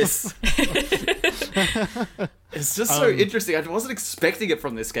 Yes. It's just so interesting. I wasn't expecting it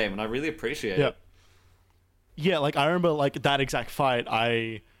from this game, and I really appreciate it. Yeah, like I remember like that exact fight.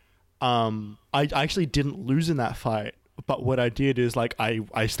 I actually didn't lose in that fight, but what I did is like I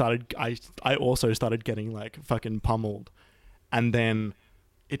also started getting like fucking pummeled, and then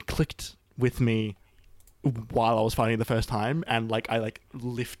it clicked with me while I was fighting the first time, and like I like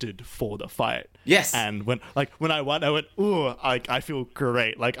lifted for the fight. Yes. And when I won, I went, ooh, I feel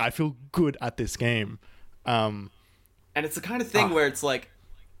great. Like I feel good at this game. And it's the kind of thing where it's like,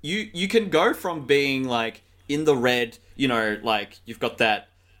 you can go from being like in the red, you know, like you've got that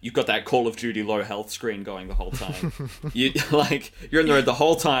Call of Duty low health screen going the whole time. You're in the red the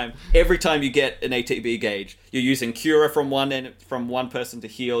whole time. Every time you get an ATB gauge, you're using Cura from one person to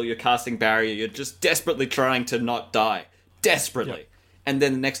heal. You're casting barrier. You're just desperately trying to not die, desperately. Yep. And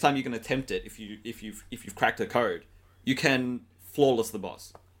then the next time you can attempt it, if you've cracked the code, you can flawless the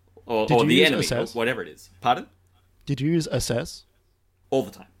boss or you the use enemy, or assess? whatever it is. Pardon? Did you use assess? All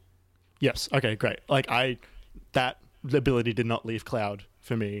the time. Yes. Okay, great. Like that ability did not leave Cloud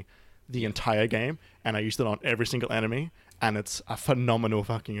for me the entire game, and I used it on every single enemy, and it's a phenomenal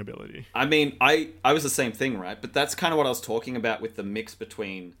fucking ability. I mean, I was the same thing, right? But that's kind of what I was talking about with the mix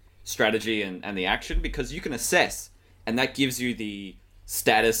between strategy and the action, because you can assess, and that gives you the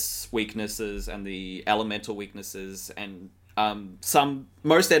status weaknesses and the elemental weaknesses, and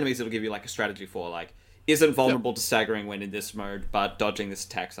most enemies it'll give you like a strategy for, like, isn't vulnerable to staggering when in this mode, but dodging this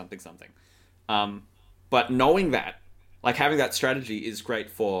attack, something. But knowing that, like, having that strategy is great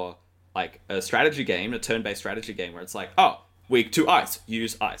for, like, a strategy game, a turn-based strategy game, where it's like, oh, weak to ice,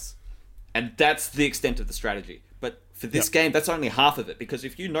 use ice. And that's the extent of the strategy. But for this game, that's only half of it, because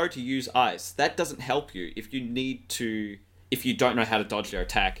if you know to use ice, that doesn't help you. If you don't know how to dodge their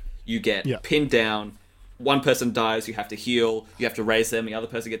attack, you get pinned down, one person dies, you have to heal, you have to raise them, the other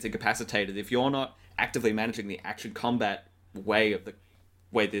person gets incapacitated. If you're not actively managing the action combat way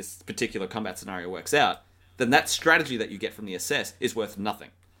this particular combat scenario works out, then that strategy that you get from the assess is worth nothing.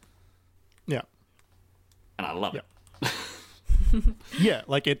 Yeah. And I love it. Yeah,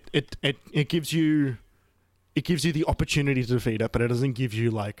 like it gives you the opportunity to defeat it, but it doesn't give you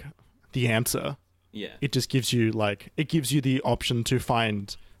like the answer. Yeah. It just gives you the option to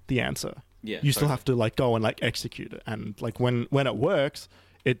find the answer. Yeah. You still have to like go and like execute it, and like when it works,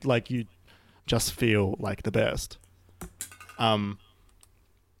 it like you just feel like the best.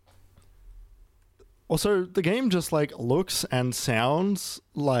 Also, the game just like looks and sounds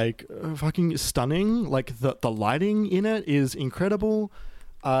like fucking stunning. Like the lighting in it is incredible.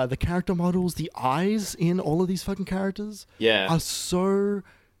 The character models, the eyes in all of these fucking characters are so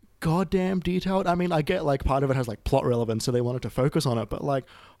goddamn detailed. I mean, I get like part of it has like plot relevance, so they wanted to focus on it, but like,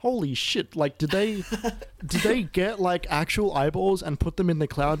 holy shit, like did they get like actual eyeballs and put them in the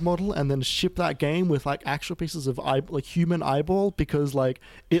Cloud model and then ship that game with like actual pieces of human eyeball? Because like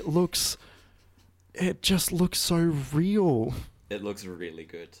it just looks so real. It looks really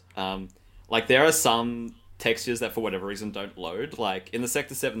good. Like, there are some textures that for whatever reason don't load. Like in the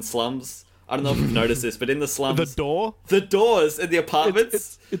Sector 7 slums, I don't know if you've noticed this, but in the slums, the doors in the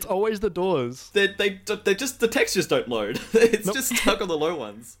apartments, it's always the doors. They just, the textures don't load. It's just stuck on the low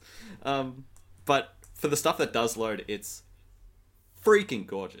ones. But for the stuff that does load, it's freaking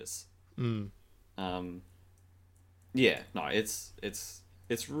gorgeous. Yeah, no, it's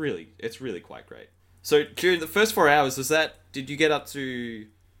really quite great. So during the first 4 hours, did you get up to?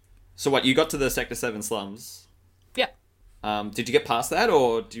 So what, you got to the Sector 7 slums? Yeah. Did you get past that,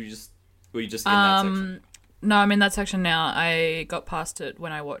 or were you just in that section? No, I'm in that section now. I got past it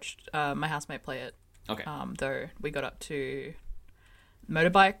when I watched my housemate play it. Okay. Though we got up to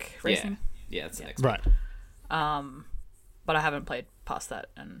motorbike racing. Yeah, that's the next Right. But I haven't played past that,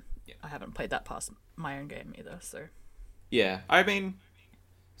 and Yeah. I haven't played that past my own game either. So Yeah, I mean,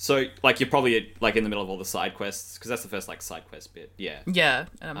 so like you're probably like in the middle of all the side quests because that's the first like side quest bit. Yeah, yeah,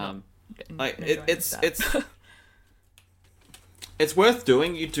 and I'm not like enjoying it's that. it's worth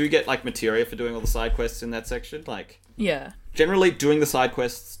doing. You do get like materia for doing all the side quests in that section. Like yeah, generally, doing the side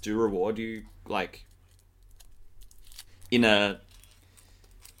quests do reward you. Like in a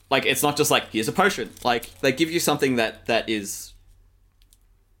like it's not just like here's a potion. Like they give you something that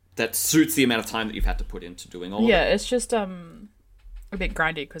suits the amount of time that you've had to put into doing all of yeah. it. It's just a bit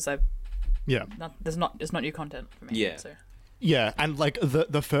grindy because Yeah. it's not new content for me. Yeah. So. Yeah, and like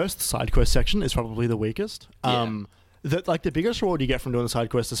the first side quest section is probably the weakest. The biggest reward you get from doing the side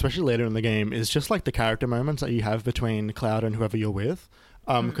quests, especially later in the game, is just like the character moments that you have between Cloud and whoever you're with,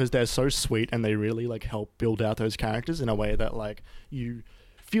 because they're so sweet and they really like help build out those characters in a way that like you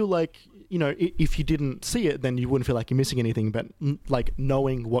feel like, you know, if you didn't see it, then you wouldn't feel like you're missing anything. But like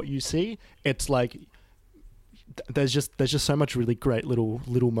knowing what you see, it's like there's just so much really great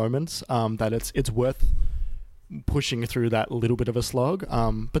little moments that it's worth pushing through that little bit of a slog.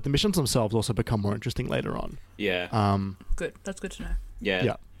 But the missions themselves also become more interesting later on. Yeah. Good. That's good to know.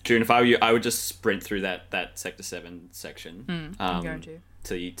 Yeah. June, if I were you, I would just sprint through that Sector 7 section. I'm going to.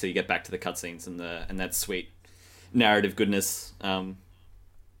 Till you get back to the cutscenes and that sweet narrative goodness.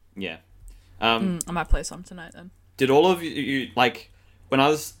 Yeah. I might play some tonight then. Did all of you like when I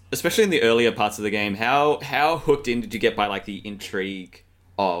was, especially in the earlier parts of the game, how hooked in did you get by like the intrigue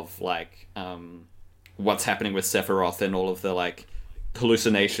of like what's happening with Sephiroth and all of the like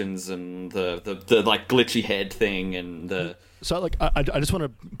hallucinations and the like glitchy head thing and the So like I just want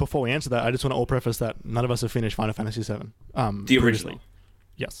to, before we answer that, I just want to all preface that none of us have finished Final Fantasy VII. The original.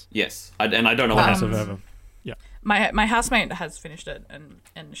 Yes. Yes. I don't know what House happens. of Ever. Yeah. My housemate has finished it,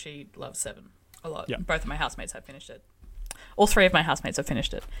 and she loves 7 a lot. Yeah. Both of my housemates have finished it. All 3 of my housemates have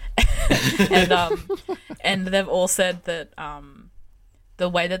finished it, and they've all said that the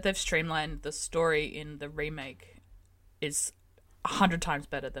way that they've streamlined the story in the remake is 100 times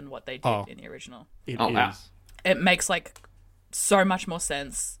better than what they did in the original. It Oh, is. wow. It makes like so much more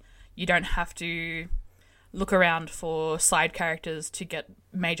sense. You don't have to look around for side characters to get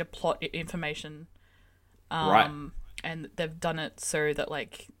major plot information. Right. And they've done it so that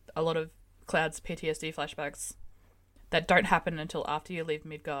like a lot of Cloud's PTSD flashbacks that don't happen until after you leave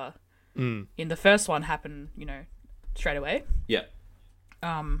Midgar in the first one happen, you know, straight away. Yeah.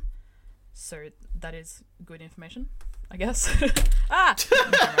 So that is good information, I guess.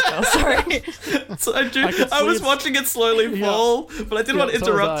 Sorry. So I see was it's- watching it slowly fall, but I didn't want to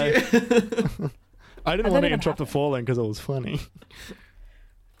so was interrupt you. I didn't That want to even interrupt the happened. falling because it was funny.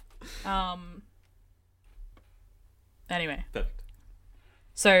 Anyway, Perfect.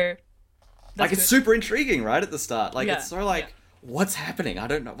 so that's Like it's good. super intriguing, right at the start. Like Yeah, it's so like, yeah. what's happening? I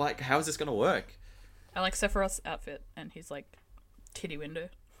don't know. Like, how is this gonna work? I like Sephiroth's outfit and his like titty window.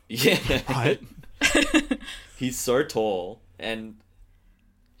 Yeah, Right? he's so tall, and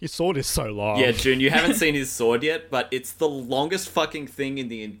His sword is so long. yeah, June, you haven't seen his sword yet, but it's the longest fucking thing in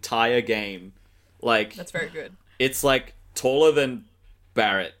the entire game. Like, That's very good. it's like taller than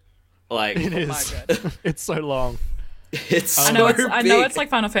Barrett. Like, It is. My God. It's so long. it's so I know big. it's like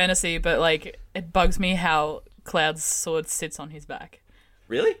Final Fantasy, but like it bugs me how Cloud's sword sits on his back.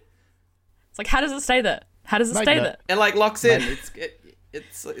 Really, It's like, how does it stay there? How does it stay Magnet. there? and like locks in. It's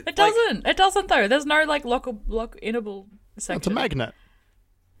It doesn't. It doesn't though. There's no like lock-inable section. It's a magnet.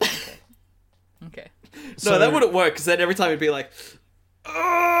 Okay. No, So- that wouldn't work because then every time it'd be like,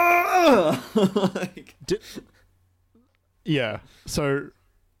 like, Yeah. So,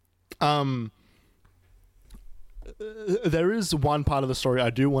 there is one part of the story I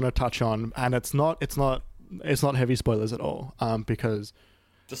do want to touch on, and it's not heavy spoilers at all. Because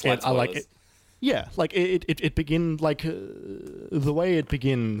just like I like it. Yeah, like it begins like the way it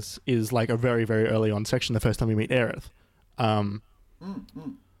begins is like a very very early on section. The first time we meet Aerith.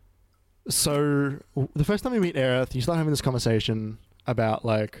 So the first time we meet Aerith, you start having this conversation about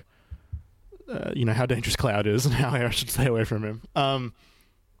like, you know, how dangerous Cloud is and how Aerith should stay away from him.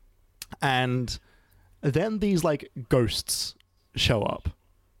 And then these like ghosts show up.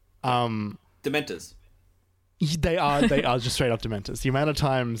 Dementors. They are just straight up Dementors. The amount of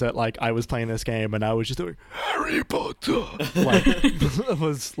times that like I was playing this game and I was just doing Harry Potter, like it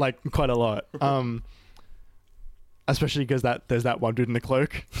was like quite a lot. Especially because there's that one dude in the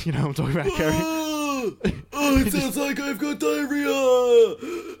cloak. You know what I'm talking about, Kerry? Oh, it sounds like I've got diarrhea.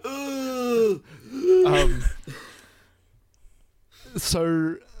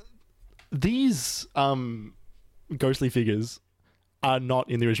 So these ghostly figures are not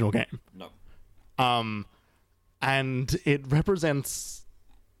in the original game. No. And it represents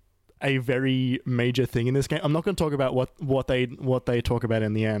a very major thing in this game. I'm not going to talk about what they talk about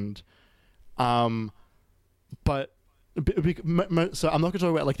in the end. But so I'm not going to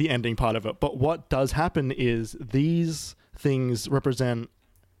talk about like the ending part of it, but what does happen is these things represent.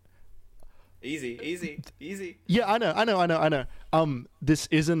 Easy. Yeah, I know. This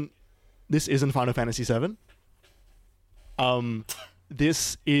isn't Final Fantasy VII.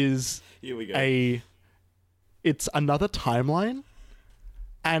 This is Here we go. It's another timeline,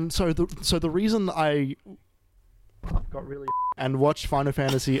 and so the reason I got really and watched Final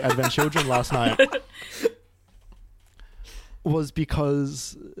Fantasy Advent Children last night was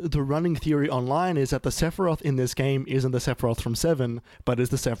because the running theory online is that the Sephiroth in this game isn't the Sephiroth from 7, but is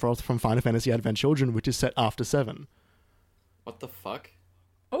the Sephiroth from Final Fantasy Advent Children, which is set after 7. What the fuck?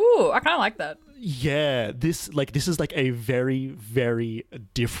 Ooh, I kind of like that. Yeah, this is like a very, very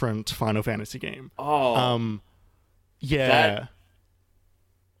different Final Fantasy game. Oh. Yeah.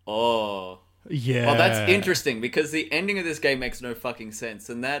 Yeah. Well, that's interesting because the ending of this game makes no fucking sense,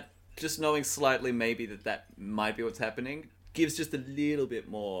 and that just knowing slightly maybe that might be what's happening gives just a little bit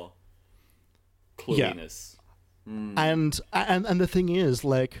more clueiness. And the thing is,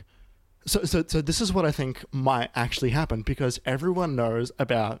 like, so this is what I think might actually happen, because everyone knows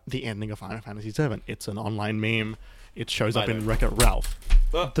about the ending of Final Fantasy VII. It's an online meme. It shows up in Wreck-It Ralph.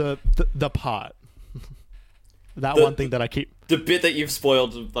 The part. One thing that I keep... The bit that you've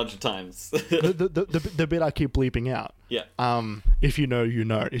spoiled a bunch of times. the bit I keep bleeping out. Yeah. If you know, you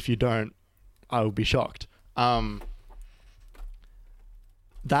know. If you don't, I will be shocked.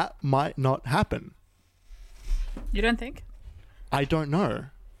 That might not happen. You don't think? I don't know.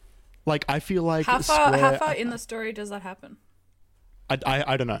 Like, I feel like how far in the story does that happen?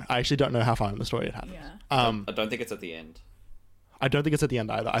 I don't know. I actually don't know how far in the story it happens. Yeah. I don't think it's at the end. I don't think it's at the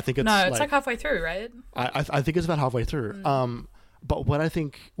end either. I think it's it's like halfway through, right? I think it's about halfway through. But what I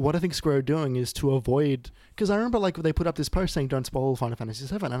think Square are doing is to avoid, because I remember like they put up this post saying don't spoil Final Fantasy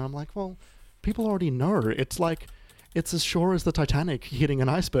VII, and I'm like, well, people already know. It's like it's as sure as the Titanic hitting an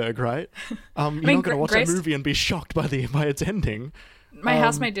iceberg, right? You're not going to watch a movie and be shocked by its ending. My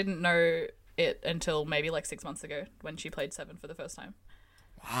housemate didn't know it until maybe like 6 months ago when she played 7 for the first time.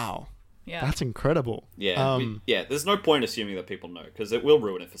 Wow. Yeah. That's incredible. Yeah. There's no point assuming that people know, because it will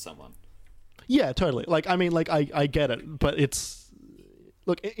ruin it for someone. Yeah, totally. Like, I mean, like, I get it, but it's...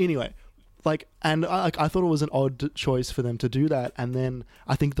 Look, anyway, like, and I thought it was an odd choice for them to do that, and then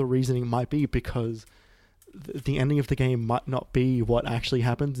I think the reasoning might be because the ending of the game might not be what actually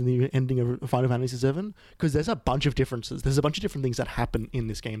happens in the ending of Final Fantasy VII, because there's a bunch of differences. There's a bunch of different things that happen in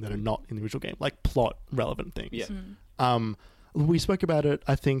this game that are not in the original game, like plot-relevant things. Yeah. We spoke about it,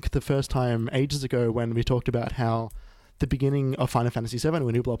 I think, the first time ages ago when we talked about how the beginning of Final Fantasy VII,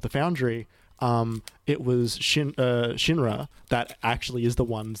 when you blow up the Foundry, it was Shinra that actually is the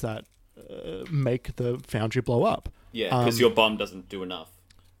ones that make the Foundry blow up. Yeah, because your bomb doesn't do enough.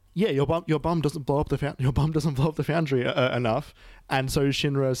 Yeah, your bomb doesn't blow up the Foundry enough, and so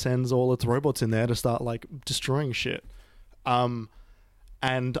Shinra sends all its robots in there to start like destroying shit.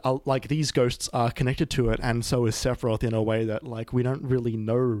 And like these ghosts are connected to it, and so is Sephiroth in a way that like we don't really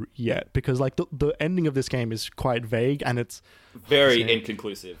know yet, because like the ending of this game is quite vague and it's very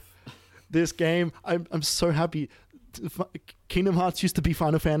inconclusive. This game, I'm so happy. Kingdom Hearts used to be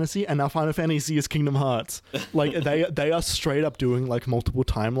Final Fantasy, and now Final Fantasy is Kingdom Hearts. Like they are straight up doing like multiple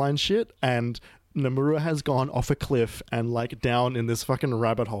timeline shit, and Nomura has gone off a cliff and like down in this fucking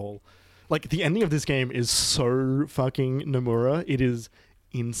rabbit hole. Like the ending of this game is so fucking Nomura. It is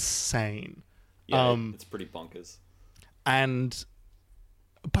insane. Yeah, it's pretty bonkers.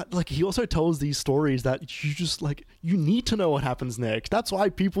 But like he also tells these stories that you just like you need to know what happens next. That's why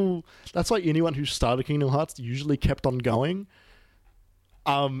anyone who started Kingdom Hearts usually kept on going.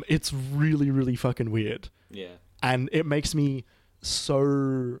 It's really, really fucking weird. Yeah. And it makes me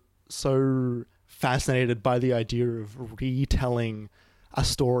so fascinated by the idea of retelling a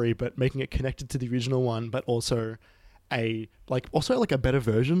story but making it connected to the original one, but also a better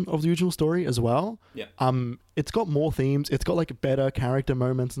version of the original story as well. Yeah. It's got more themes. It's got like better character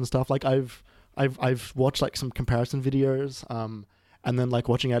moments and stuff. Like I've watched like some comparison videos. And then like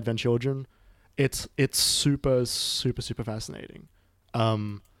watching Advent Children, it's super fascinating.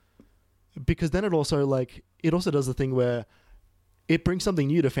 Because then it also does the thing where it brings something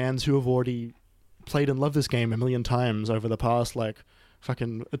new to fans who have already played and loved this game a million times over the past like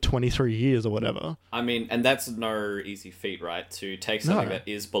fucking 23 years or whatever. I mean, and that's no easy feat, right? To take something No. that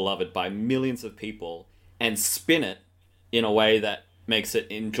is beloved by millions of people and spin it in a way that makes it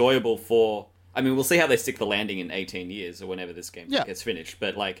enjoyable for... I mean, we'll see how they stick the landing in 18 years or whenever this game Yeah. gets finished.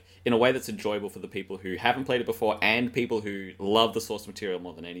 But, like, in a way that's enjoyable for the people who haven't played it before and people who love the source material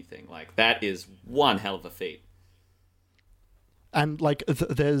more than anything. Like, that is one hell of a feat. And like,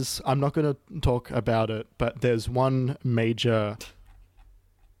 there's, I'm not going to talk about it, but there's one major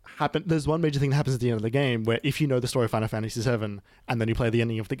thing that happens at the end of the game where if you know the story of Final Fantasy VII and then you play the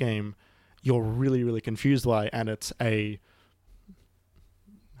ending of the game, you're really, really confused why. And it's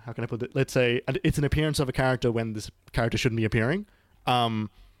how can I put it? Let's say it's an appearance of a character when this character shouldn't be appearing,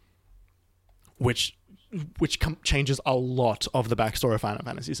 which changes a lot of the backstory of Final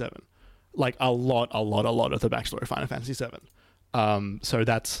Fantasy VII. Like a lot of the backstory of Final Fantasy VII. So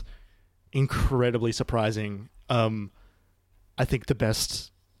that's incredibly surprising. I think the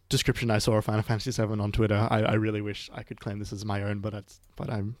best description I saw of Final Fantasy VII on Twitter, I really wish I could claim this as my own, but it's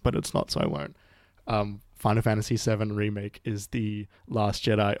not, so I won't. Final Fantasy VII Remake is the Last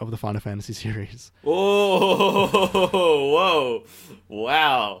Jedi of the Final Fantasy series. Whoa, whoa,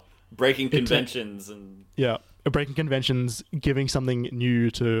 wow. Breaking conventions and... Yeah, breaking conventions, giving something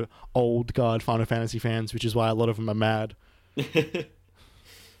new to old guard Final Fantasy fans, which is why a lot of them are mad.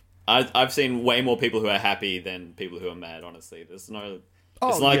 I've seen way more people who are happy than people who are mad, honestly. There's no...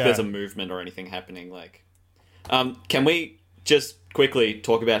 it's not like there's a movement or anything happening. Like, can we just quickly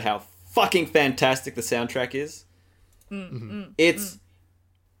talk about how fucking fantastic the soundtrack is? It's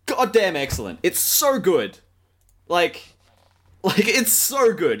goddamn excellent. It's so good. Like it's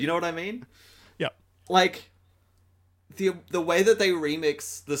so good. You know what I mean? Yeah. Like, the way that they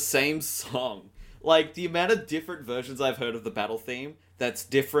remix the same song, like the amount of different versions I've heard of the battle theme that's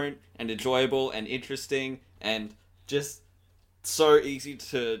different and enjoyable and interesting and just so easy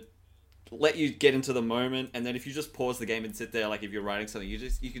to let you get into the moment. And then if you just pause the game and sit there, like if you're writing something,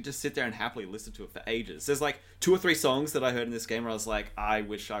 you can just sit there and happily listen to it for ages. There's like 2 or 3 songs that I heard in this game where I was like, I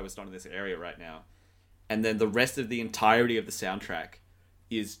wish I was not in this area right now. And then the rest of the entirety of the soundtrack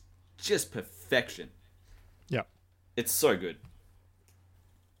is just perfection. Yeah. It's so good.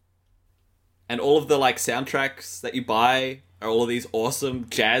 And all of the like soundtracks that you buy are all of these awesome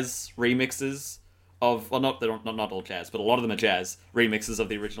jazz remixes of, well, not all jazz, but a lot of them are jazz remixes of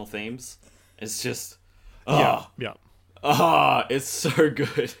the original themes. It's just, Yeah. it's so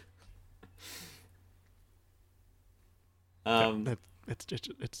good.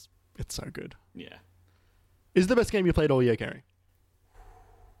 It's so good. Yeah. Is it the best game you played all year, Gary?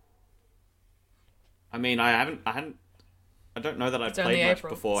 I mean, I don't know that I've played much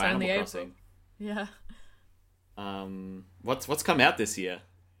before Animal Crossing. Yeah. What's come out this year?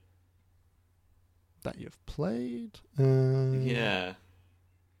 That you've played? Yeah.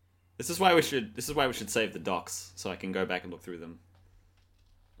 This is why we should save the docs so I can go back and look through them.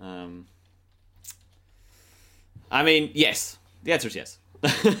 I mean, yes. The answer is yes.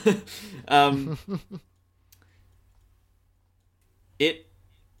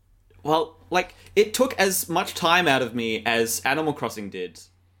 It took as much time out of me as Animal Crossing did. It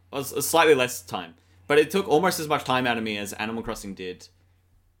was slightly less time, but it took almost as much time out of me as Animal Crossing did.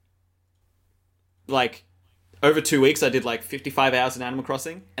 Like, over 2 weeks, I did like 55 hours in Animal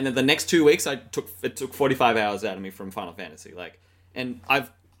Crossing, and then the next 2 weeks, it took 45 hours out of me from Final Fantasy. Like, and I've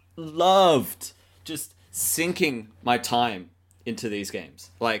loved just sinking my time into these games.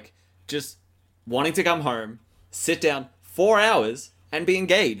 Like, just wanting to come home, sit down 4 hours, and be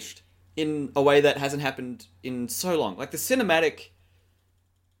engaged in a way that hasn't happened in so long. Like, the cinematic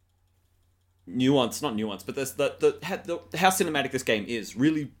not nuance, but how cinematic this game is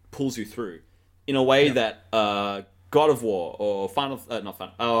really pulls you through in a way that God of War or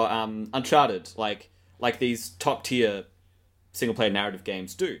Uncharted, like these top tier single player narrative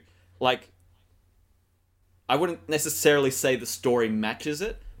games do. Like, I wouldn't necessarily say the story matches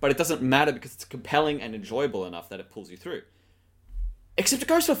it, but it doesn't matter because it's compelling and enjoyable enough that it pulls you through. Except it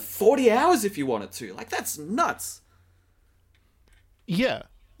goes for 40 hours if you want it to. Like, that's nuts. Yeah.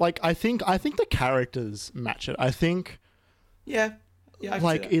 Like, I think the characters match it. I think... Yeah. I can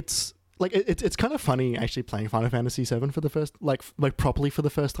like, see that. it's kind of funny actually playing Final Fantasy VII for the first... Like properly for the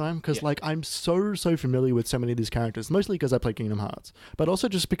first time. Because, like, I'm so familiar with so many of these characters. Mostly because I play Kingdom Hearts. But also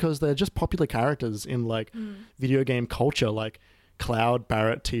just because they're just popular characters in, like, video game culture. Like, Cloud,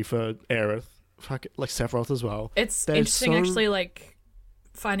 Barrett, Tifa, Aerith. Like, Sephiroth as well. It's interesting, actually, like...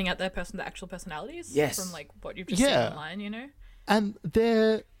 finding out their actual personalities from like what you've just seen online, you know? And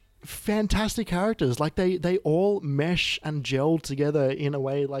they're fantastic characters. Like they all mesh and gel together in a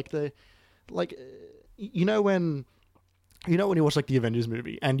way like you know when you know when you watch like the Avengers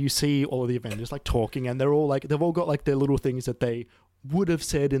movie and you see all of the Avengers like talking and they're all like they've all got like their little things that they would have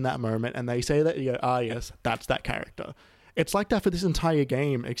said in that moment and they say that you go, ah yes, that's that character. It's like that for this entire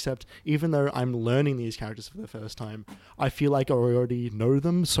game, except even though I'm learning these characters for the first time, I feel like I already know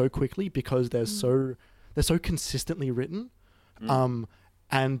them so quickly because they're so consistently written.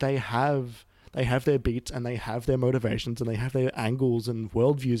 And they have their beats and they have their motivations and they have their angles and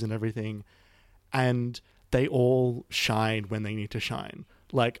worldviews and everything. And they all shine when they need to shine.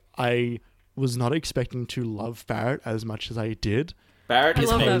 Like, I was not expecting to love Barrett as much as I did. Barrett I is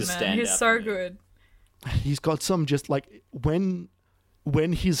love made to that, stand man. out. He's so good. He's got some just, like, when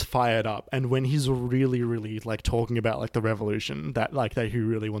he's fired up and when he's really, really, like, talking about, like, the revolution that he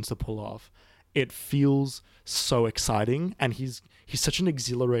really wants to pull off, it feels so exciting. And he's such an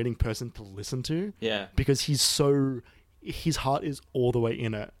exhilarating person to listen to. Yeah. Because his heart is all the way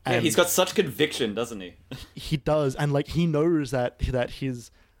in it. Yeah, And he's got such conviction, doesn't he? he does, and like he knows that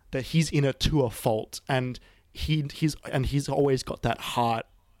he's in it to a fault, and he's always got that heart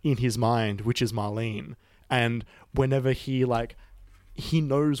in his mind, which is Marlene. And whenever he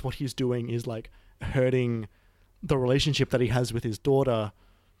knows what he's doing is like hurting the relationship that he has with his daughter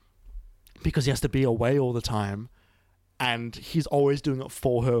because he has to be away all the time. And he's always doing it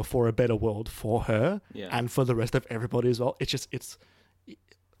for her, for a better world, for her, and for the rest of everybody as well. It's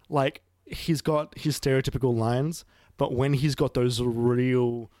like he's got his stereotypical lines, but when he's got those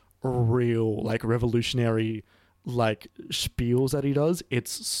real like revolutionary like spiels that he does,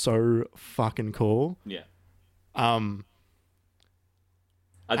 it's so fucking cool. Yeah. I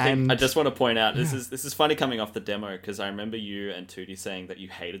just want to point out this is funny coming off the demo because I remember you and Tootie saying that you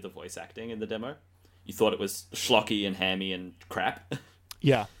hated the voice acting in the demo. You thought it was schlocky and hammy and crap.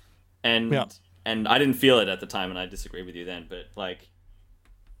 Yeah. And I didn't feel it at the time, and I disagree with you then. But like,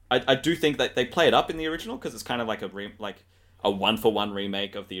 I do think that they play it up in the original because it's kind of like a 1-for-1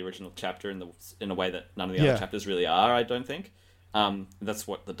 remake of the original chapter in a way that none of the other chapters really are. I don't think. That's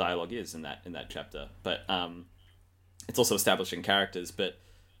what the dialogue is in that chapter. But it's also establishing characters. But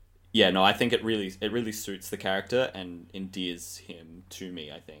yeah, no, I think it really suits the character and endears him to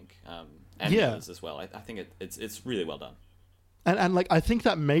me. I think. And others as well. I think it's really well done. And like I think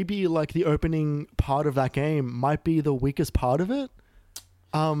that maybe like the opening part of that game might be the weakest part of it.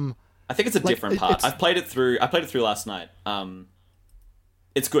 I think it's a different part. I played it through last night.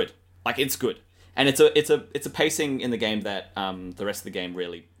 It's good. Like it's good. And it's a pacing in the game that the rest of the game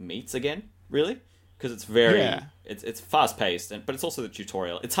really meets again, really, because it's very it's fast paced but it's also the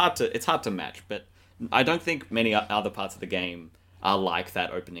tutorial. It's hard to match, but I don't think many other parts of the game are like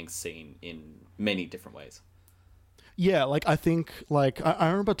that opening scene in many different ways. Yeah, like I think like I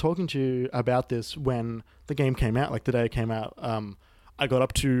remember talking to you about this when the game came out, like the day it came out. I got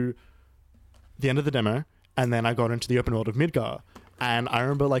up to the end of the demo and then I got into the open world of Midgar, and I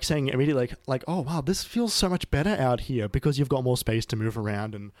remember like saying immediately like oh wow, this feels so much better out here because you've got more space to move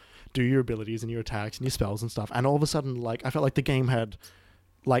around and do your abilities and your attacks and your spells and stuff. And all of a sudden like I felt like the game had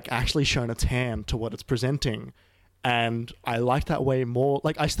like actually shown its hand to what it's presenting. And I liked that way more.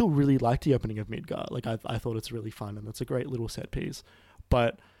 Like, I still really like the opening of Midgar. Like, I thought it's really fun, and it's a great little set piece.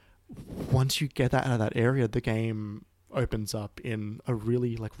 But once you get that out of that area, the game opens up in a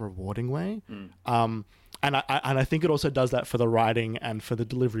really, like, rewarding way. And I think it also does that for the writing and for the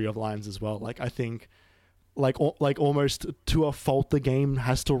delivery of lines as well. Like, I think, like almost to a fault, the game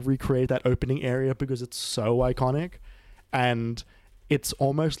has to recreate that opening area because it's so iconic. And it's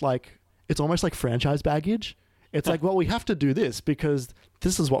almost like franchise baggage. It's like, well, we have to do this because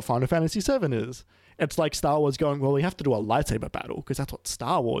this is what Final Fantasy VII is. It's like Star Wars going, well, we have to do a lightsaber battle because that's what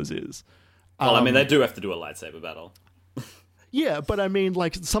Star Wars is. Well, I mean, they do have to do a lightsaber battle. Yeah, but I mean,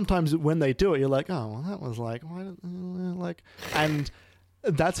 like, sometimes when they do it, you're like, oh, well, that was like, why, like, and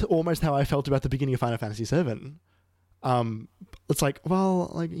that's almost how I felt about the beginning of Final Fantasy VII. It's like,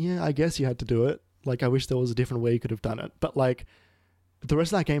 well, like, yeah, I guess you had to do it. Like, I wish there was a different way you could have done it. But, like, the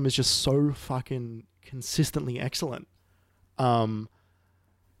rest of that game is just so fucking consistently excellent. Yeah,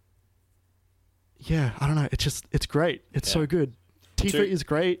 I don't know. It's great. It's so good. Tifa is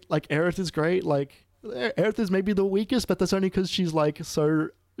great. Like, Aerith is great. Like, Aerith is maybe the weakest, but that's only because she's like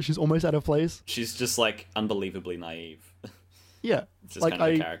she's almost out of place. She's just like unbelievably naive. Yeah, it's just like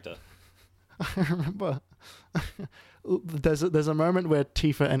kind of a character. I remember there's a moment where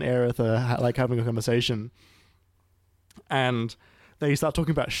Tifa and Aerith are like having a conversation, and they start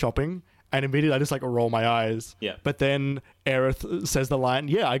talking about shopping, and immediately I just like roll my eyes. Yeah. But then Aerith says the line,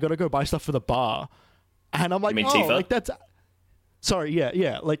 "Yeah, I gotta go buy stuff for the bar," and I'm like, you mean "Oh, Tifa? like that's." Sorry,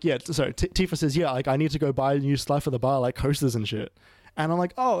 yeah. Like, yeah, sorry. Tifa says, yeah, like, I need to go buy new stuff for the bar, like coasters and shit. And I'm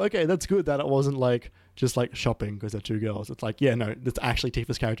like, oh, okay, that's good that it wasn't like just like shopping because they're two girls. It's like, yeah, no, that's actually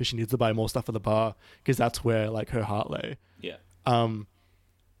Tifa's character. She needs to buy more stuff at the bar because that's where like her heart lay. Yeah. And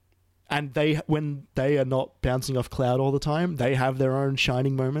when they are not bouncing off Cloud all the time, they have their own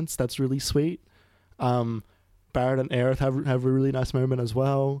shining moments. That's really sweet. Barrett and Aerith have a really nice moment as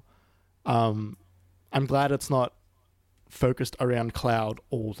well. I'm glad it's not focused around Cloud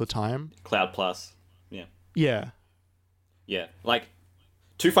all the time. Cloud Plus. Yeah. Yeah. Yeah. Like,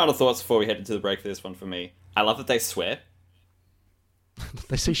 2 final thoughts before we head into the break for this one for me. I love that they swear.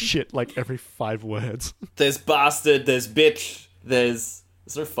 They say shit like every 5 words. There's bastard, there's bitch, there's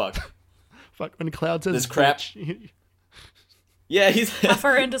no fuck. Fuck, when Cloud says there's crap. Bitch, Yeah, he's... How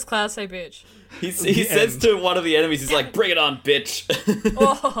far in does Cloud say bitch? he says to one of the enemies, he's like, bring it on, bitch.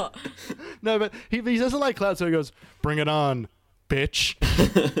 Oh. No, but he doesn't like Cloud, so he goes, bring it on, bitch.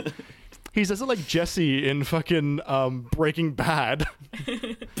 He says it like Jesse in fucking Breaking Bad.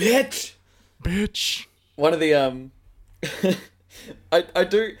 Bitch! Bitch. One of the, I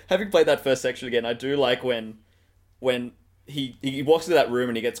do, having played that first section again, I do like when he walks into that room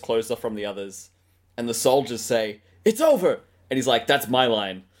and he gets closed off from the others, and the soldiers say, it's over! And he's like, that's my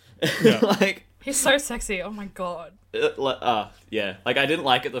line. Yeah. Like... He's so sexy, oh my god. Yeah. Like, I didn't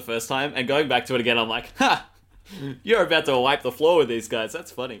like it the first time, and going back to it again, I'm like, ha! You're about to wipe the floor with these guys,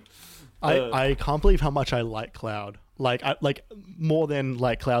 that's funny. I can't believe how much I like Cloud. Like more than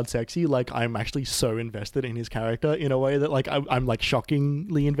like Cloud sexy. Like I'm actually so invested in his character in a way that like I'm like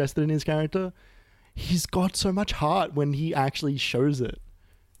shockingly invested in his character. He's got so much heart when he actually shows it.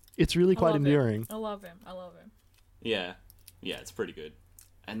 It's really quite endearing. I love him. Yeah, it's pretty good.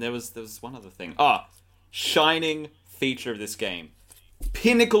 And there was one other thing. Shining feature of this game,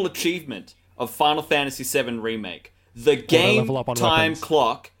 pinnacle achievement of Final Fantasy VII Remake. The game time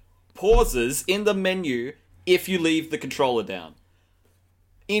clock pauses in the menu if you leave the controller down.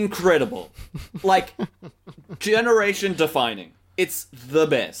 Incredible. Like, generation defining. It's the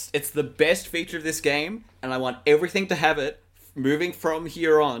best. It's the best feature of this game, and I want everything to have it moving from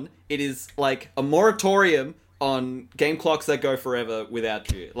here on. It is like a moratorium on game clocks that go forever without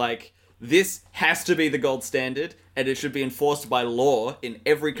you. Like, this has to be the gold standard, and it should be enforced by law in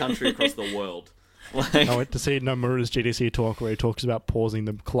every country across the world. Like, I went to see Nomura's GDC talk where he talks about pausing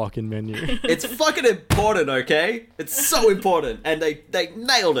the clock in menu. It's fucking important, okay? It's so important, and they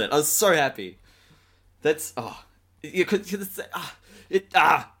nailed it. I was so happy. That's it's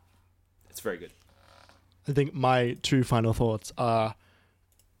very good. I think my 2 final thoughts are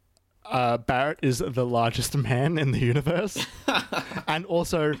Barrett is the largest man in the universe, and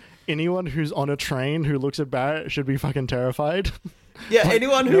also anyone who's on a train who looks at Barrett should be fucking terrified. Yeah, like,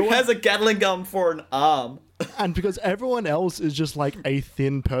 anyone who has a Gatling gun for an arm. And because everyone else is just like a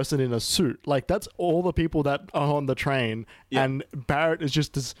thin person in a suit. Like, that's all the people that are on the train. Yeah. And Barrett is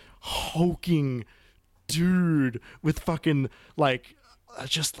just this hulking dude with fucking, like,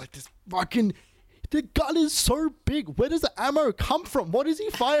 just like this fucking... The gun is so big. Where does the ammo come from? What is he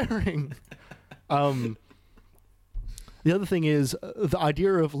firing? The other thing is the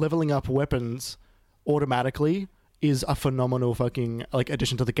idea of leveling up weapons automatically is a phenomenal fucking like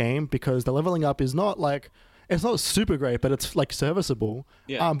addition to the game, because the leveling up is not like, it's not super great, but it's like serviceable.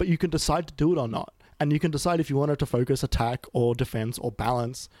 Yeah. But you can decide to do it or not, and you can decide if you wanted to focus attack or defense or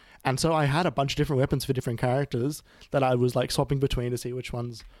balance. And so I had a bunch of different weapons for different characters that I was like swapping between to see which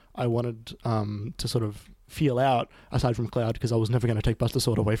ones I wanted to sort of feel out, aside from Cloud, because I was never going to take Buster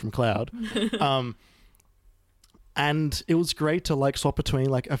Sword away from Cloud. And it was great to like swap between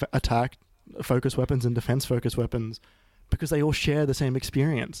like attack focus weapons and defense focus weapons, because they all share the same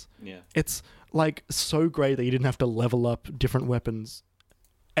experience. Yeah. It's like so great that you didn't have to level up different weapons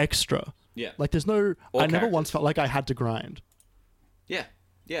extra. Yeah. Like there's no... I never once felt like I had to grind. Yeah.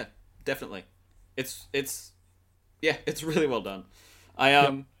 Yeah, definitely. It's really well done.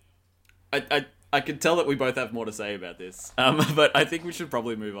 I can tell that we both have more to say about this. But I think we should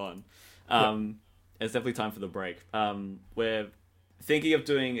probably move on. It's definitely time for the break. We're thinking of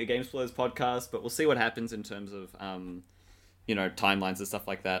doing a Game Spoilers podcast, but we'll see what happens in terms of timelines and stuff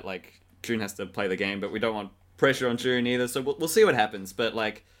like that. Like, June has to play the game, but we don't want pressure on June either, so we'll see what happens. But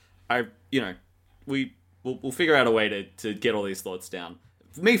like, we'll figure out a way to get all these thoughts down.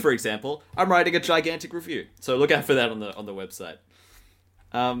 For me, for example, I'm writing a gigantic review, so look out for that on the website.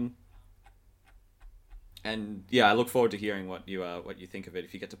 And yeah, I look forward to hearing what you think of it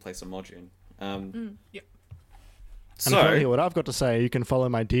if you get to play some more June. Yep. And if you hear what I've got to say, you can follow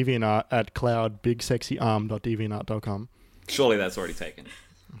my DeviantArt at cloudbigsexyarm.deviantart.com. Surely that's already taken.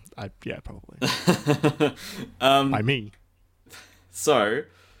 Yeah, probably. By me. So,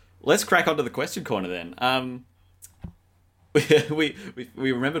 let's crack onto the question corner then. we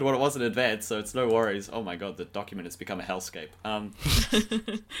remembered what it was in advance, so it's no worries. Oh my god, the document has become a hellscape.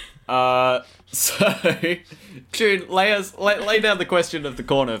 So June, lay down the question of the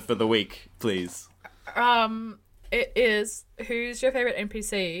corner for the week, please. It is, who's your favorite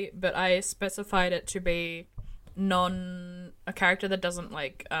NPC? But I specified it to be a character that doesn't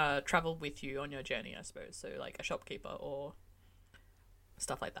like travel with you on your journey, I suppose. So like a shopkeeper or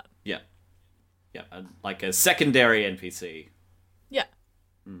stuff like that. Yeah, like a secondary NPC. Yeah.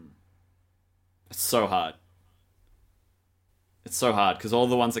 It's so hard. It's so hard because all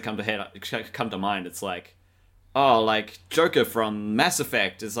the ones that come to mind, it's like, oh, like Joker from Mass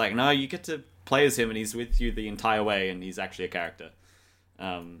Effect is like, no, you get to play as him and he's with you the entire way and he's actually a character.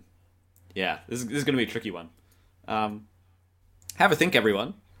 Yeah, this is going to be a tricky one. Have a think,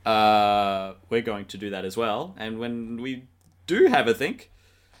 everyone. We're going to do that as well, and when we do have a think,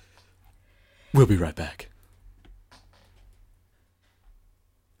 we'll be right back.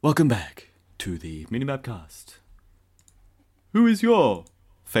 Welcome back to the Minimap Cast. Who is your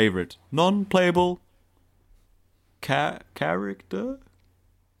favorite non-playable character?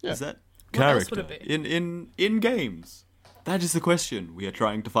 Yeah. Is that What character else would it be? in games? That is the question we are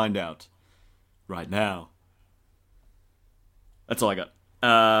trying to find out right now. That's all I got.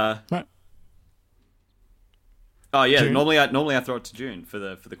 Right. Oh yeah, June? normally I throw it to June for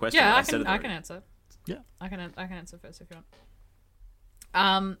the question. Yeah, but I said can it I already. can answer. Yeah. I can answer first if you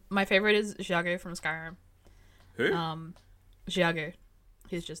want. My favorite is Xiago from Skyrim. Who? Xiago.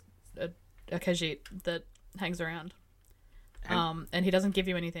 He's just a Khajiit that hangs around. And he doesn't give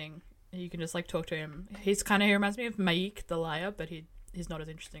you anything. You can just like talk to him. He reminds me of Maik the liar, but he's not as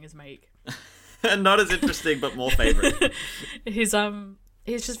interesting as Maik. Not as interesting, but more favorite. He's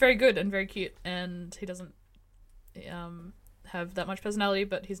just very good and very cute, and he doesn't have that much personality,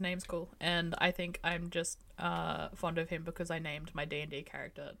 but his name's cool, and I think I'm just fond of him because I named my D&D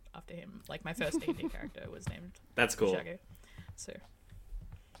character after him. Like my first D&D character was named That's cool. Xiago. So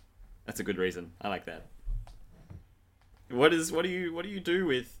That's a good reason. I like that. What do you do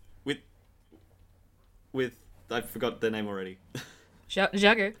with I forgot their name already.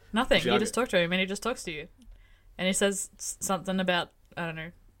 Xiago, nothing. You Xiago. just talk to him, and he just talks to you, and he says something about, I don't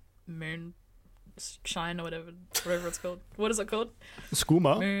know, moon shine or whatever it's called. What is it called?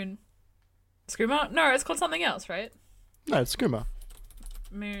 Skooma? Moon. Skooma? No, it's called something else, right? No, it's Skooma.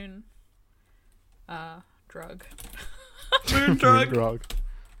 Moon. Drug. Moon drug.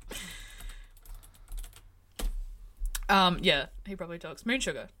 Yeah, he probably talks. Moon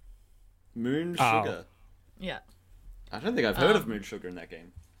sugar. Moon Oh. sugar. Yeah. I don't think I've heard of moon sugar in that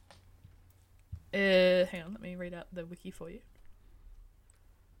game. Hang on, let me read out the wiki for you.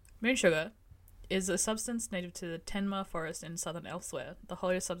 Moon sugar is a substance native to the Tenma forest in southern Elsewhere. The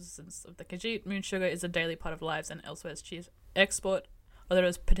holiest substance of the Khajiit, moon sugar is a daily part of lives and Elsewhere's cheese export, although it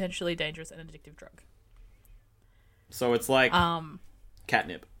is potentially dangerous and addictive drug. So it's like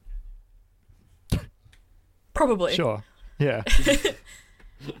catnip. Probably. Sure. Yeah.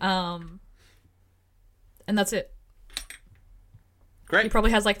 And that's it. He Great.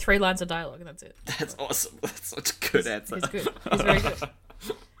 probably has like 3 lines of dialogue, and that's it. That's awesome. That's such a good answer. He's good. He's very good.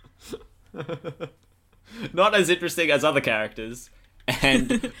 Not as interesting as other characters, and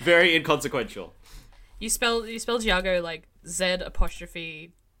very inconsequential. You spell Giago like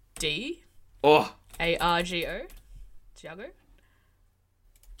Z''D Oh, Argo. Giago?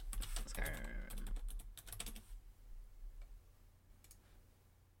 Skyrim.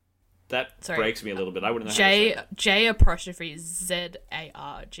 that Sorry. breaks me a little bit. I wouldn't know how to say that. J'Argo.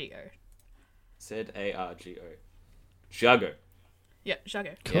 Z-A-R-G-O. Jago. Yeah,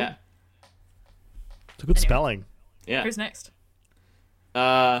 Giago. Cool. Yeah. It's a good Anyway. spelling. Yeah. Who's next?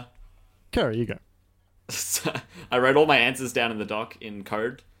 Kara, you go. I wrote all my answers down in the doc in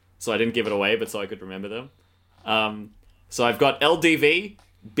code, so I didn't give it away, but so I could remember them. So I've got LDV,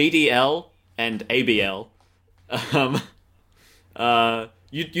 BDL, and ABL.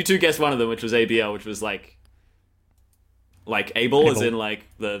 You two guessed one of them, which was ABL, which was like Able, as Able. in like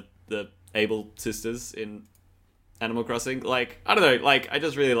the Able sisters in Animal Crossing. Like, I don't know, like I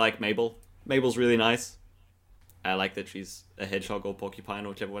just really like Mabel. Mabel's really nice. I like that she's a hedgehog or porcupine or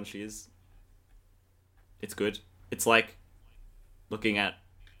whichever one she is. It's good. It's like looking at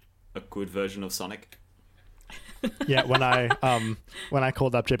a good version of Sonic. Yeah, when I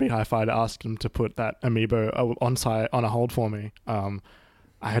called up JP Hi-Fi to ask him to put that amiibo on site on a hold for me, I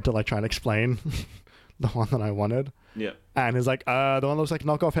had to like try and explain the one that I wanted, Yeah. and he's like, the one that looks like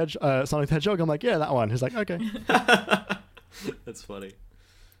knockoff Sonic the Hedgehog. I'm like, yeah, that one. He's like, okay. That's funny.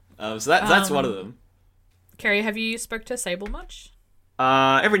 So that's one of them. Carrie, have you spoke to Sable much?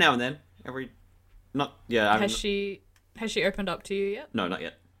 Every now and then. I Has she Has she opened up to you yet? No, not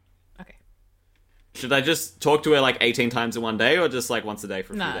yet. Okay. Should I just talk to her like 18 times in one day, or just like once a day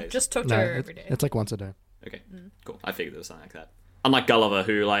for a few Nah, days? just talk to her every day. It's like once a day. Okay, cool. I figured there was something like that. Unlike Gulliver,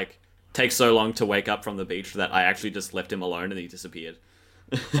 who like takes so long to wake up from the beach that I actually just left him alone and he disappeared.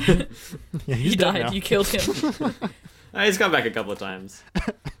 Yeah, he's He dead died. now. You killed him. He's come back a couple of times.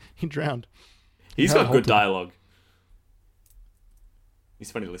 He drowned. He's How got good old- dialogue. He's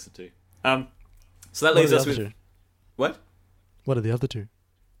funny to listen to. So that What are leaves the us other with two? what? What are the other two?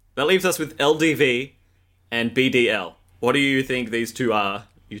 That leaves us with LDV and BDL. What do you think these two are?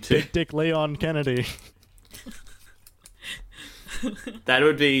 You two. Big Dick Leon Kennedy. That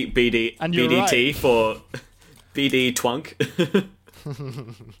would be BD And you're BDT right. for BD Twunk.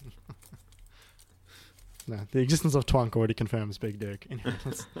 No, the existence of Twunk already confirms Big Dick. Anyway,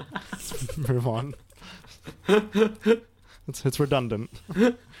 let's move on. It's redundant.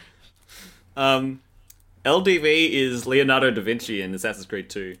 LDV is Leonardo da Vinci in Assassin's Creed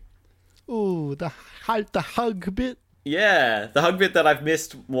 2. Ooh, the hug bit. Yeah, the hug bit that I've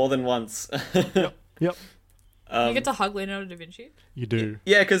missed more than once. Yep, You get to hug Leonardo da Vinci. you do.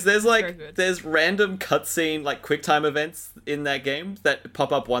 Yeah, because there's Very good. there's random cutscene like QuickTime events in that game that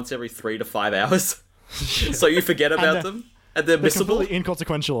pop up once every 3 to 5 hours, so you forget about they're- them, and they're They're missable. completely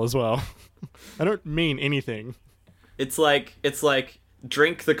inconsequential as well. I don't mean anything. It's like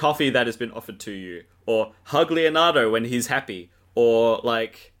drink the coffee that has been offered to you, or hug Leonardo when he's happy, or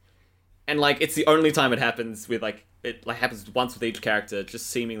like, and like it's the only time it happens with like it like happens once with each character, just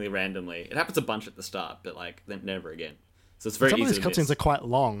seemingly randomly. It happens a bunch at the start, but like then never again. So it's very Some of easy these to miss. cutscenes are quite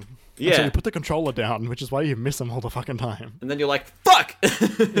long. And Yeah. so you put the controller down, which is why you miss them all the fucking time. And then you're like, fuck.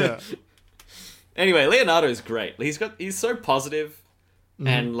 Yeah. Anyway, Leonardo's great. He's so positive Mm-hmm.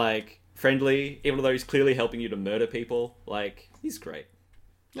 and like friendly, even though he's clearly helping you to murder people. Like he's great.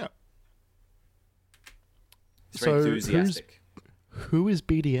 Yeah. He's very So enthusiastic. Who is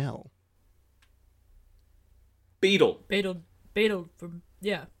BDL? Beetle Beetle from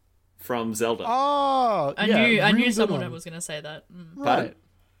from Zelda. Oh, I yeah, knew really someone good one. was gonna say that. Right.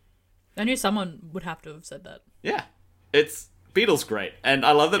 I knew someone would have to have said that. Yeah, it's Beetle's great, and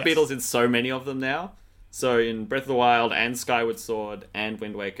I love that Yes. Beetle's in so many of them now. So in Breath of the Wild and Skyward Sword and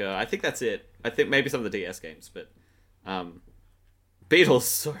Wind Waker, I think that's it. I think maybe some of the DS games, but Beetle's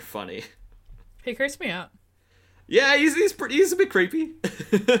so funny. He creeps me out. Yeah, he's a bit creepy,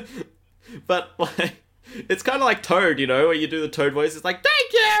 but like it's kind of like Toad, you know, where you do the Toad voice. It's like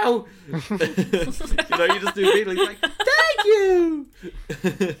thank you, you know, you just do Beetle. He's like thank you,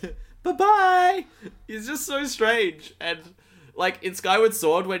 bye bye. He's just so strange, and like in Skyward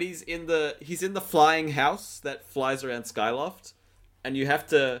Sword, when he's in the flying house that flies around Skyloft, and you have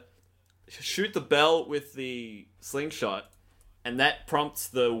to shoot the bell with the slingshot, and that prompts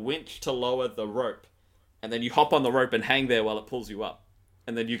the winch to lower the rope. And then you hop on the rope and hang there while it pulls you up.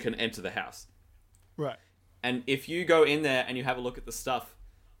 And then you can enter the house. Right. And if you go in there and you have a look at the stuff,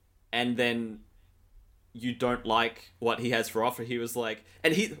 and then you don't like what he has for offer, he was like...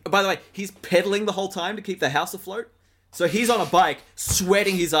 And he, by the way, he's pedaling the whole time to keep the house afloat. So he's on a bike,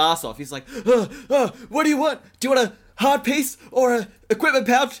 sweating his ass off. He's like, what do you want? Do you want a hard piece or a equipment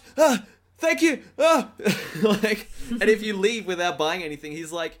pouch? Thank you. Like, and if you leave without buying anything,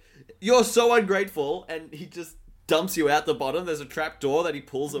 he's like... You're so ungrateful, and he just dumps you out the bottom. There's a trap door that he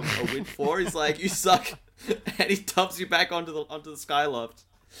pulls a winch for. He's like, "You suck," and he dumps you back onto the Skyloft.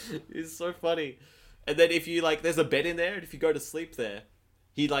 It's so funny. And then if you like, there's a bed in there, and if you go to sleep there,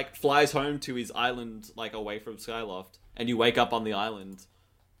 he like flies home to his island, like away from Skyloft, and you wake up on the island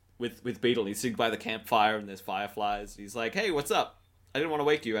with Beetle. He's sitting by the campfire, and there's fireflies. He's like, "Hey, what's up? I didn't want to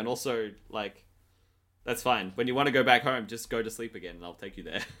wake you, and also like, that's fine. When you want to go back home, just go to sleep again, and I'll take you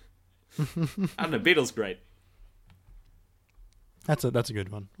there." I don't know, Beetle's great. That's a good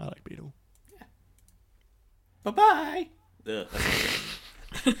one. I like Beetle. Bye-bye!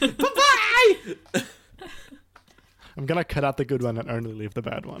 Bye-bye! I'm gonna cut out the good one and only leave the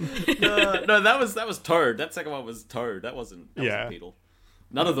bad one. No, that was Toad. That second one was Toad. That wasn't Beetle.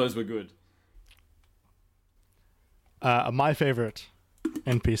 None of those were good. My favorite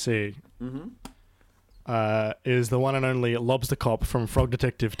NPC is the one and only Lobster Cop from Frog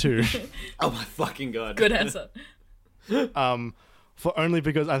Detective 2. Oh my fucking god. Good answer. For only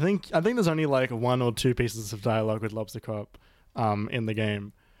because I think there's only like one or two pieces of dialogue with Lobster Cop in the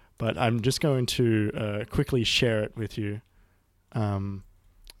game, but I'm just going to quickly share it with you. How do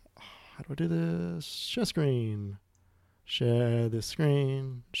I do this? Share screen. Share this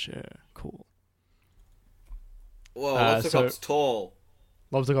screen. Share. Cool. Whoa, Lobster Cop's tall.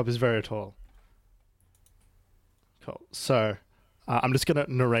 Lobster Cop is very tall. Cool. So, I'm just going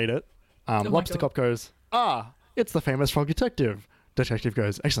to narrate it. my Lobster God. Cop goes, It's the famous Frog Detective. Detective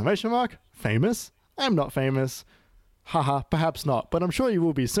goes, exclamation mark, famous? I'm not famous. Haha, perhaps not, but I'm sure you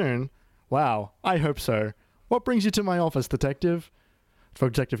will be soon. Wow, I hope so. What brings you to my office, Detective?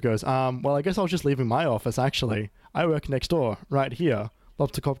 Frog Detective goes, well, I guess I was just leaving my office, actually. I work next door, right here.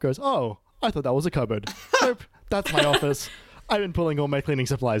 Lobster Cop goes, oh, I thought that was a cupboard. Nope, that's my office. I've been pulling all my cleaning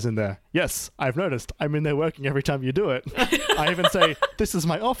supplies in there. Yes, I've noticed. I'm in there working every time you do it. I even say, this is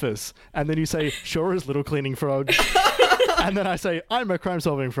my office. And then you say, sure is, little cleaning frog. And then I say, I'm a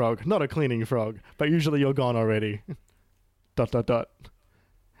crime-solving frog, not a cleaning frog. But usually you're gone already. ...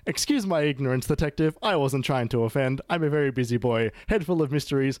 Excuse my ignorance, Detective. I wasn't trying to offend. I'm a very busy boy, head full of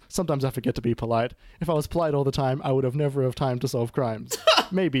mysteries. Sometimes I forget to be polite. If I was polite all the time, I would have never have time to solve crimes.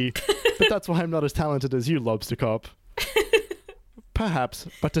 Maybe. But that's why I'm not as talented as you, Lobster Cop. Perhaps,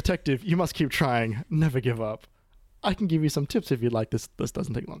 but Detective, you must keep trying. Never give up. I can give you some tips if you'd like. This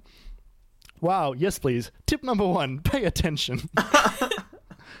doesn't take long. Wow, yes please. Tip number 1, pay attention.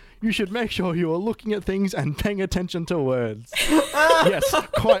 You should make sure you are looking at things and paying attention to words. Yes,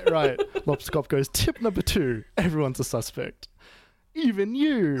 quite right. Lobster Cop goes, tip number 2, everyone's a suspect. Even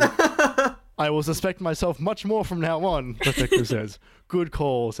you. I will suspect myself much more from now on, Detective says. Good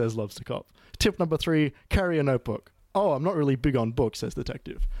call, says Lobster Cop. Tip number 3, carry a notebook. Oh, I'm not really big on books, says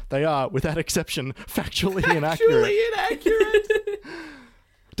Detective. They are, without exception, factually inaccurate. Factually inaccurate.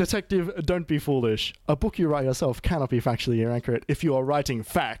 Detective, don't be foolish. A book you write yourself cannot be factually inaccurate if you are writing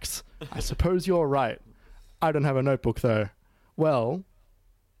facts. I suppose you're right. I don't have a notebook, though. Well,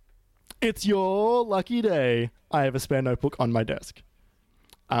 it's your lucky day. I have a spare notebook on my desk.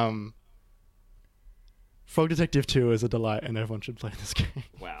 Frog Detective 2 is a delight, and everyone should play this game.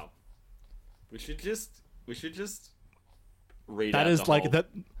 Wow. We should just read That out is the like whole that.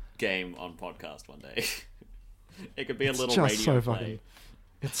 game on podcast one day. It could be a It's little just radio so play. fucking.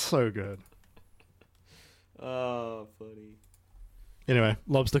 It's so good. Oh, funny. Anyway,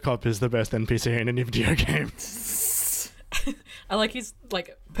 Lobster Cop is the best NPC in any video game. I like his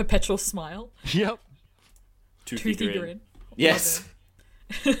like perpetual smile. Yep. Toothy Toothy grin. grin. Yes.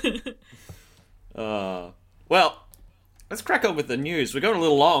 Well, let's crack on with the news. We're going a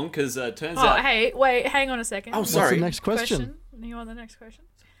little long because turns Oh, out... hey, wait, hang on a second. Oh, What's sorry. the next question? You want the next question?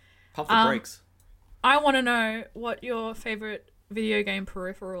 Pump the brakes. I want to know what your favorite video game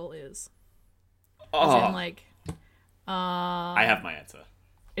peripheral is. As Oh, in, like, I have my answer.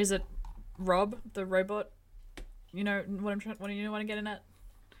 is it Rob the robot? You know what I'm trying? What do you want to get in at?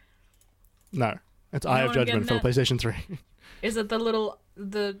 No. It's Eye know of what I'm Judgment for the getting PlayStation 3. Is it the little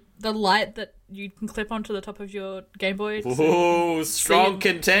the light that you can clip onto the top of your Game Boy? Ooh, strong See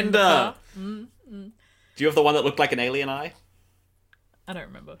contender. in Do you have the one that looked like an alien eye? I don't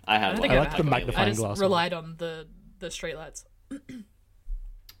remember. I had don't one. think I ever like had the one. magnifying I just glass one. relied on the street lights.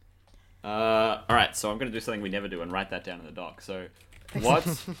 All right, so I'm going to do something we never do and write that down in the doc. So,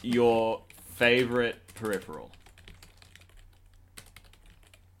 what's your favorite peripheral?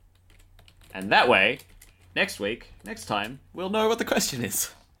 And that way, next time, we'll know what the question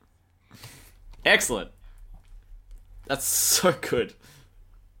is. Excellent. That's so good.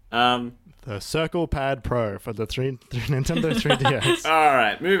 The Circle Pad Pro for the Nintendo 3DS. All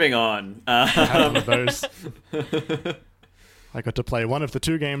right, moving on. I had one of those. I got to play one of the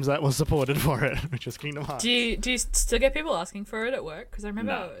 2 games that was supported for it, which was Kingdom Hearts. Do you still get people asking for it at work? Because I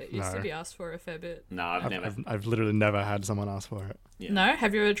remember No. it used to No. be asked for a fair bit. No, I've never. I've literally never had someone ask for it. Yeah. No,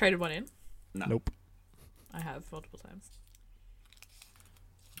 have you ever traded one in? No. Nope. I have multiple times.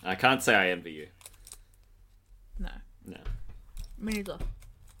 I can't say I envy you. No, No. me neither.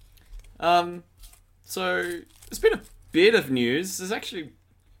 So there's been a bit of news.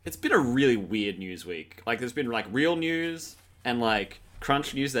 It's been a really weird news week. Like, there's been like real news and like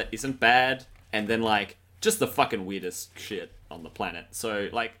crunch news that isn't bad, and then like just the fucking weirdest shit on the planet. So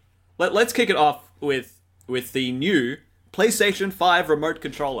like, let's kick it off with the new PlayStation 5 remote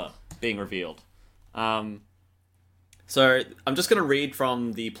controller being revealed. So I'm just gonna read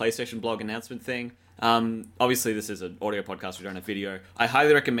from the PlayStation blog announcement thing. Obviously, this is an audio podcast. We don't have video. I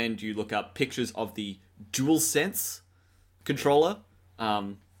highly recommend you look up pictures of the DualSense controller,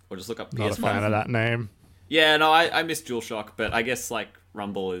 or just look up PS5. Not a fan of that name. Yeah, no, I miss DualShock, but I guess like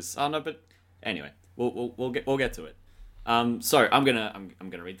Rumble is. Oh no, but anyway, we'll get to it. So I'm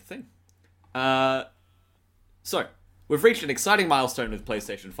gonna read the thing. So we've reached an exciting milestone with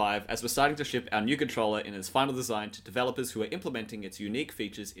PlayStation 5 as we're starting to ship our new controller in its final design to developers who are implementing its unique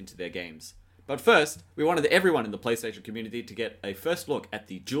features into their games. But first, we wanted everyone in the PlayStation community to get a first look at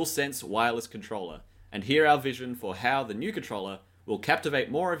the DualSense wireless controller and hear our vision for how the new controller will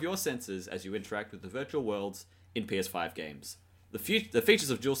captivate more of your senses as you interact with the virtual worlds in PS5 games. The features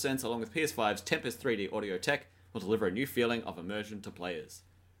of DualSense, along with PS5's Tempest 3D audio tech, will deliver a new feeling of immersion to players.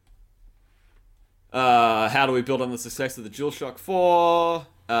 How do we build on the success of the DualShock 4?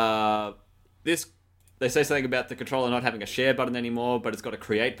 They say something about the controller not having a share button anymore, but it's got a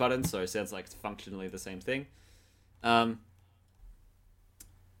create button, so it sounds like it's functionally the same thing.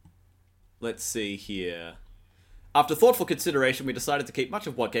 Let's see here. After thoughtful consideration, we decided to keep much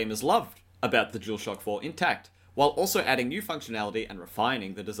of what gamers loved about the DualShock 4 intact, while also adding new functionality and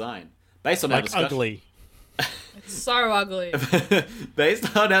refining the design. Based on our discussion... ugly. It's so ugly.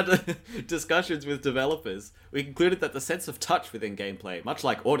 Based on our discussions with developers, we concluded that the sense of touch within gameplay, much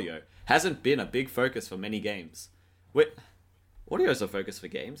like audio, hasn't been a big focus for many games. Audio is a focus for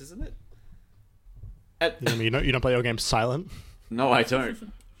games, isn't it? You don't play your games silent? No, I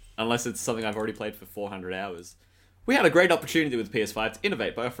don't. Unless it's something I've already played for 400 hours. We had a great opportunity with PS5 to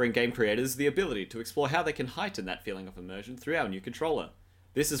innovate by offering game creators the ability to explore how they can heighten that feeling of immersion through our new controller.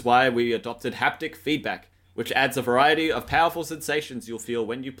 This is why we adopted haptic feedback, which adds a variety of powerful sensations you'll feel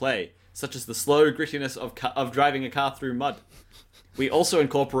when you play, such as the slow grittiness of driving a car through mud. We also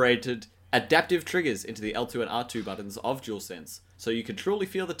incorporated adaptive triggers into the L2 and R2 buttons of DualSense, so you can truly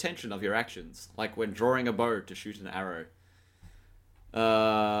feel the tension of your actions, like when drawing a bow to shoot an arrow.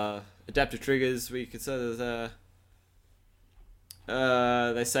 Adaptive triggers, we consider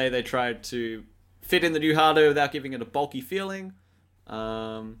they say they tried to fit in the new hardware without giving it a bulky feeling.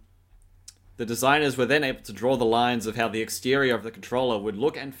 The designers were then able to draw the lines of how the exterior of the controller would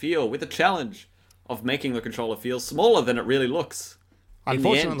look and feel, with the challenge of making the controller feel smaller than it really looks.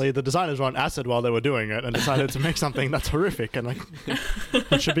 Unfortunately, the designers were on acid while they were doing it and decided to make something that's horrific and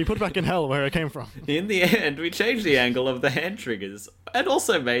it should be put back in hell where it came from. In the end, we changed the angle of the hand triggers and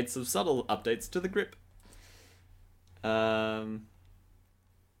also made some subtle updates to the grip.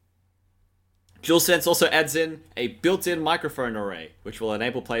 DualSense also adds in a built-in microphone array, which will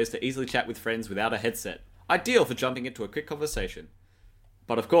enable players to easily chat with friends without a headset. Ideal for jumping into a quick conversation.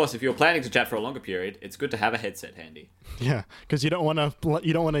 But of course, if you're planning to chat for a longer period, it's good to have a headset handy. Yeah, because you don't want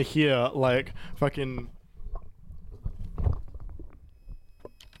to hear like fucking,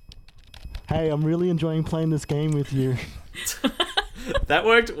 "Hey, I'm really enjoying playing this game with you." That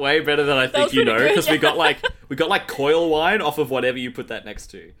worked way better than I think you know, because we got like coil wine off of whatever you put that next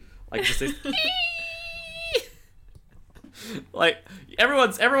to. Like just this. Like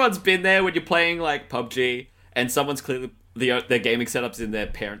everyone's been there when you're playing like PUBG and someone's clearly their gaming setup's in their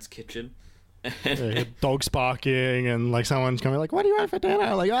parents' kitchen. Dogs barking and like someone's coming like, "What do you want for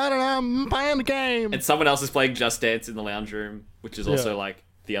dinner?" Like, "I don't know, I'm playing the game." And someone else is playing Just Dance in the lounge room, which is also like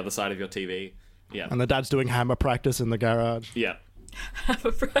the other side of your TV. Yeah. And the dad's doing hammer practice in the garage. Yeah.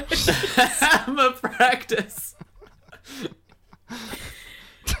 Hammer practice. Hammer practice.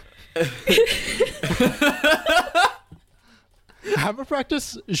 Hammer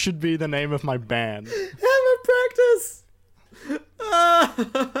practice should be the name of my band. Hammer practice.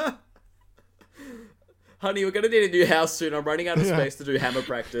 Honey, we're gonna need a new house soon. I'm running out of space to do hammer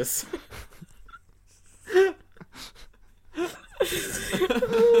practice.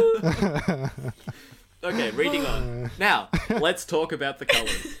 Okay, reading on. Now, let's talk about the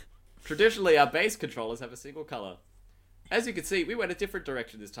colors. Traditionally, our base controllers have a single color. As you can see, we went a different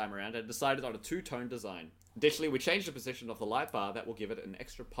direction this time around and decided on a two-tone design. Additionally, we changed the position of the light bar that will give it an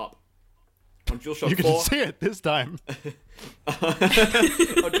extra pop. On DualShock 4... You can see it this time. On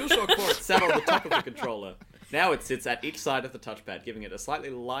DualShock 4, it sat on the top of the controller. Now it sits at each side of the touchpad, giving it a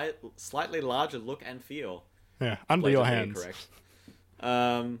slightly larger look and feel. Yeah, under your hands. Correct.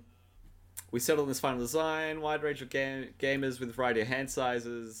 We settled on this final design, wide range of gamers with a variety of hand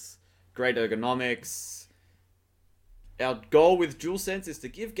sizes, great ergonomics. Our goal with DualSense is to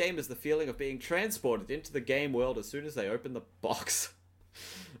give gamers the feeling of being transported into the game world as soon as they open the box.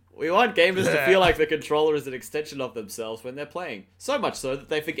 We want gamers to feel like the controller is an extension of themselves when they're playing. So much so that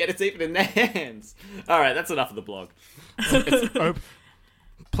they forget it's even in their hands. Alright, that's enough of the blog.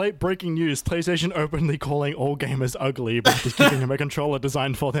 Breaking news, PlayStation openly calling all gamers ugly by just giving them a controller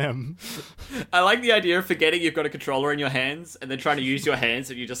designed for them. I like the idea of forgetting you've got a controller in your hands and then trying to use your hands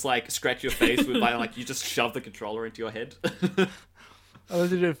and you just like scratch your face with like you just shove the controller into your head. I like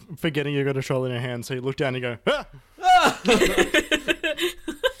the idea of forgetting you've got a controller in your hand, so you look down and you go, "Ah!"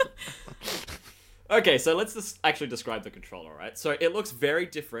 Okay, so let's just actually describe the controller, right? So it looks very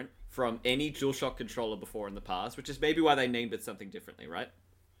different from any DualShock controller before in the past, which is maybe why they named it something differently, right?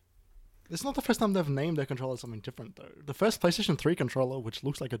 It's not the first time they've named their controller something different, though. The first PlayStation 3 controller, which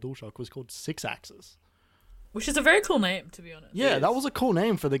looks like a DualShock, was called Six Axis. Which is a very cool name, to be honest. Yeah, that was a cool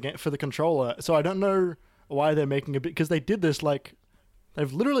name for the controller. So I don't know why they're making a bit... Because they did this, like...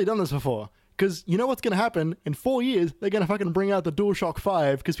 They've literally done this before. because you know what's going to happen in 4 years? They're going to fucking bring out the DualShock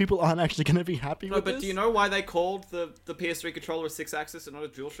 5 because people aren't actually going to be happy No, with but this. do you know why they called the PS3 controller a 6-axis and not a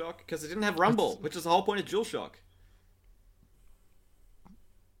DualShock? Because it didn't have rumble, which is the whole point of DualShock.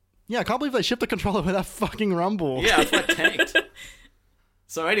 Yeah, I can't believe they shipped the controller without fucking rumble. Yeah, that's why it tanked.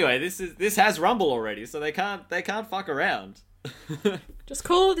 So anyway, this has rumble already, so they can't fuck around. Just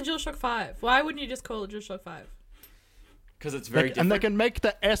call it the DualShock 5. Why wouldn't you just call it DualShock 5? Because it's very different. And they can make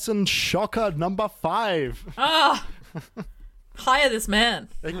the Essen Shocker number 5. Ah! Hire this man.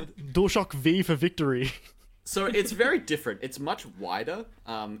 DualShock V for victory. So it's very different. It's much wider,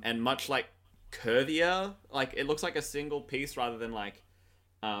 and much like curvier. Like it looks like a single piece rather than like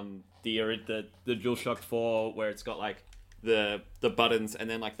the DualShock 4 where it's got like the buttons and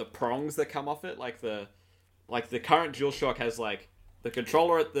then like the prongs that come off it. Like the current DualShock has like the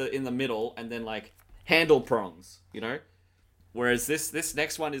controller in the middle and then like handle prongs, you know. Whereas this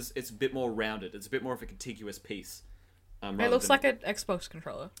next one it's a bit more rounded. It's a bit more of a contiguous piece. It looks like an Xbox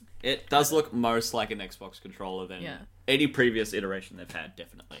controller. It does look most like an Xbox controller than any previous iteration they've had,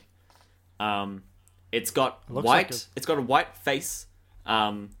 definitely. It's got white. It's got a white face.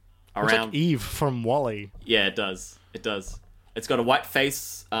 Around Looks like Eve from WALL-E. Yeah, it does. It does. It's got a white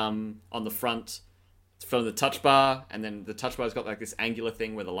face on the front from the touch bar, and then the touch bar's got like this angular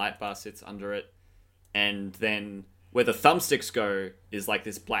thing where the light bar sits under it, and then where the thumbsticks go is like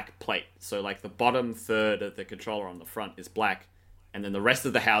this black plate. So like the bottom third of the controller on the front is black, and then the rest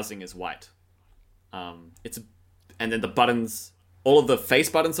of the housing is white. And then the buttons, all of the face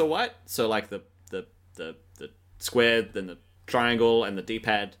buttons are white. So like the square, then the triangle, and the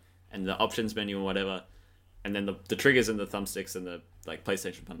D-pad, and the options menu and whatever, and then the triggers and the thumbsticks and the like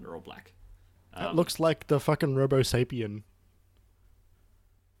PlayStation button are all black. It looks like the fucking Robo Sapien,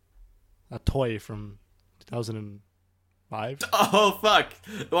 a toy from 2005. Oh fuck!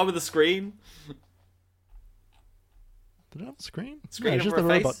 The one with the screen. Did it have a screen? Screen no,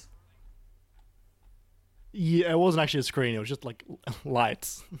 over a face. Yeah, it wasn't actually a screen. It was just like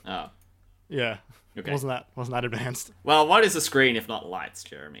lights. Oh. Yeah. Okay. Wasn't that advanced? Well, what is a screen if not lights,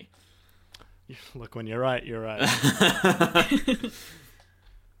 Jeremy? Look, when you're right, you're right.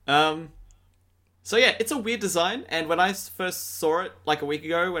 So yeah, it's a weird design, and when I first saw it like a week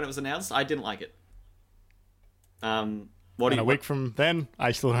ago when it was announced, I didn't like it. A week from then,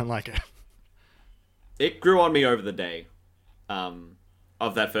 I still don't like it. It grew on me over the day,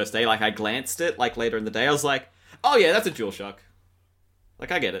 of that first day. Like I glanced it like later in the day. I was like, oh yeah, that's a DualShock.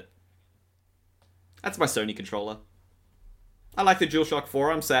 Like I get it. That's my Sony controller. I like the DualShock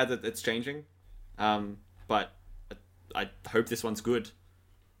 4. I'm sad that it's changing, but I hope this one's good.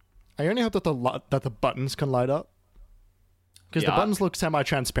 I only hope that the buttons can light up, because the buttons look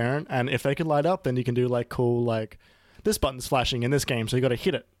semi-transparent, and if they can light up, then you can do like cool like this button's flashing in this game, so you got to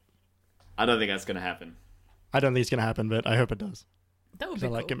hit it. I don't think that's gonna happen. I don't think it's gonna happen, but I hope it does. That would be I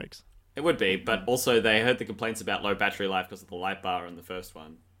cool. like gimmicks. It would be, but also they heard the complaints about low battery life because of the light bar in the first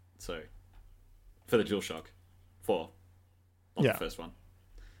one. So for the DualShock 4, not the first one.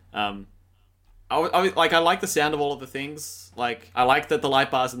 I like the sound of all of the things. Like, I like that the light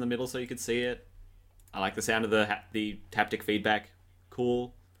bar's in the middle so you could see it. I like the sound of the haptic feedback.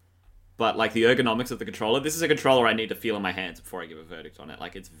 Cool. But, like, the ergonomics of the controller, this is a controller I need to feel in my hands before I give a verdict on it.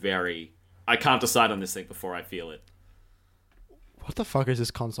 Like, it's very... I can't decide on this thing before I feel it. What the fuck is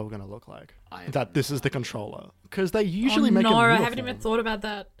this console going to look like? That this is the controller. Because they usually make it I uniform. haven't even thought about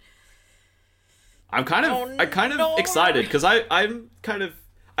that. I'm kind of excited, because I'm kind of...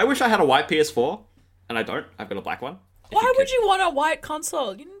 I wish I had a white PS4, and I don't. I've got a black one. Why would you want a white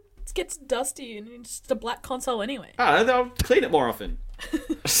console? It gets dusty, and it's just a black console anyway. I'll clean it more often.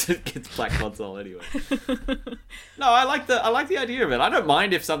 It gets black console anyway. No, I like the idea of it. I don't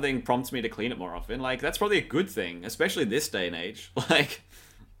mind if something prompts me to clean it more often. Like, that's probably a good thing, especially this day and age. Like,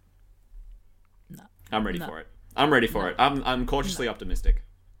 no. I'm ready for it. I'm ready for it. I'm cautiously optimistic.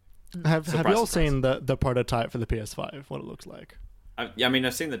 Have you all surprise. seen the prototype for the PS5? What it looks like? I mean,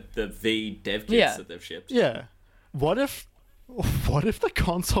 I've seen the V dev kits that they've shipped. Yeah. What if the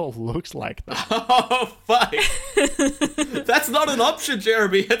console looks like that? Oh fuck! That's not an option,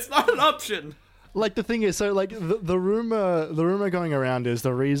 Jeremy. It's not an option. Like, the thing is, so like the rumor going around is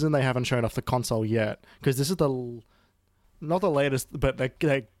the reason they haven't shown off the console yet, because this is not the latest, but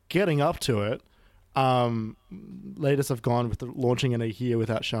they're getting up to it. Latest have gone with launching in a year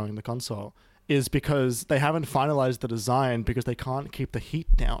without showing the console, is because they haven't finalized the design because they can't keep the heat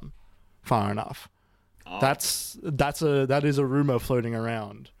down far enough. Oh. That is a rumor floating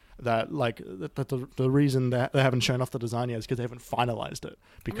around, that like that the reason that they haven't shown off the design yet is because they haven't finalized it,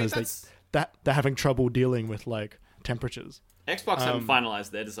 because they're having trouble dealing with like temperatures. Xbox haven't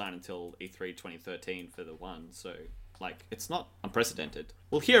finalized their design until E3 2013 for the One, so like it's not unprecedented.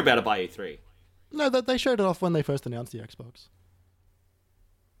 We'll hear about it by E3. No, they showed it off when they first announced the Xbox.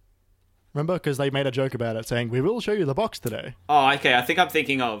 Remember? Because they made a joke about it, saying, "We will show you the box today." Oh, okay. I think I'm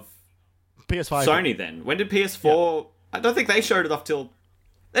thinking of PS5. Sony then. When did PS4... I don't think they showed it off till...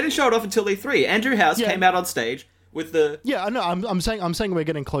 They didn't show it off until E3. Andrew House came out on stage with the... Yeah, I know. I'm saying we're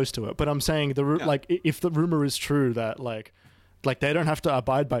getting close to it, but I'm saying like if the rumor is true that like they don't have to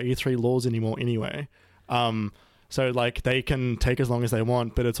abide by E3 laws anymore anyway. So like they can take as long as they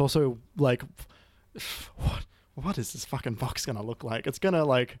want, but it's also like what is this fucking box gonna look like? It's gonna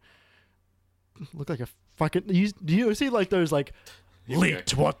like look like a fucking... Do you see like those like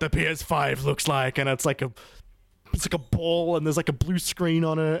leaked what the PS5 looks like, and it's like a ball and there's like a blue screen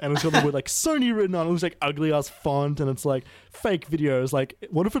on it and it's got the word like Sony written on it. It looks like ugly ass font and it's like fake videos. Like,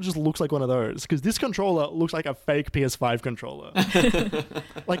 what if it just looks like one of those? Because this controller looks like a fake PS5 controller.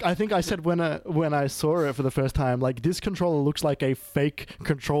 Like, I think I said when I saw it for the first time, like, this controller looks like a fake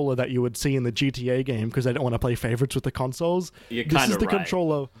controller that you would see in the GTA game because they don't want to play favorites with the consoles. You're kind of right.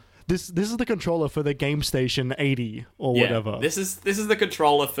 Controller. This is the controller for the Game Station 80 or whatever. This is the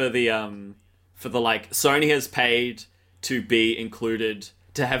controller for the like Sony has paid to be included,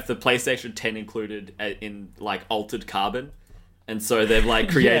 to have the PlayStation 10 included in like Altered Carbon, and so they've like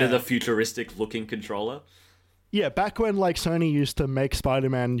created a futuristic looking controller. Yeah, back when like Sony used to make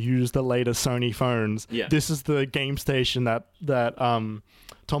Spider-Man use the latest Sony phones. Yeah. This is the Game Station that Tom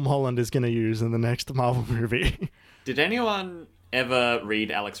Holland is going to use in the next Marvel movie. Did anyone ever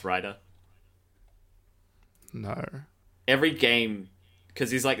read Alex Rider? No. Every game, because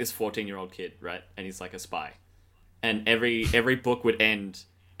he's like this 14-year-old kid, right? And he's like a spy. And every book would end,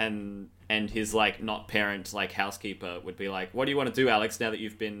 and his like not parent, like housekeeper would be like, "What do you want to do, Alex, now that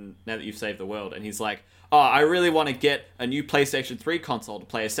you've saved the world?" And he's like, "Oh, I really want to get a new PlayStation 3 console to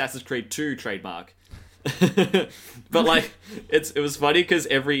play Assassin's Creed 2 trademark." But like it was funny because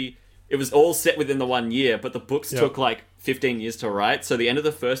it was all set within the 1 year, but the books took like 15 years to write. So the end of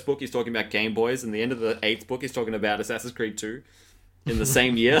the first book he's talking about Game Boys, and the end of the 8th book he's talking about Assassin's Creed 2 in the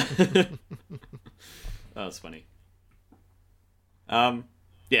same year. That was funny.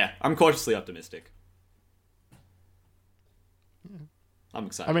 Yeah, I'm cautiously optimistic. I'm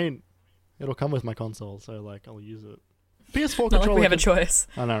excited. I mean, it'll come with my console, so like I'll use it. PS4 Not controller. like we have a choice.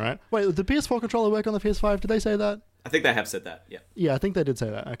 I know, right? Wait, did the PS4 controller work on the PS5? Did they say that? I think they have said that, yeah. Yeah, I think they did say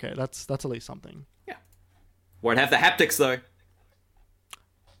that. Okay, that's at least something. Yeah. Won't have the haptics, though.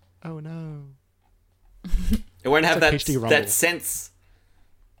 Oh, no. It won't have like HD Rumble. that sense.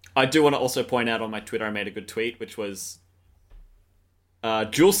 I do want to also point out on my Twitter, I made a good tweet, which was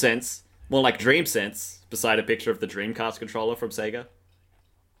DualSense, more like DreamSense, beside a picture of the Dreamcast controller from Sega.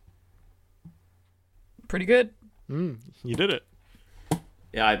 Pretty good. You did it.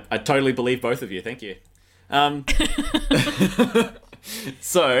 Yeah, I totally believe both of you. Thank you.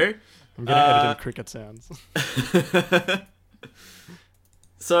 So... I'm going to edit in cricket sounds.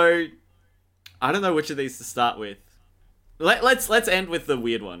 So, I don't know which of these to start with. Let's end with the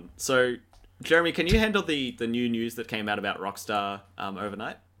weird one. So, Jeremy, can you handle the new news that came out about Rockstar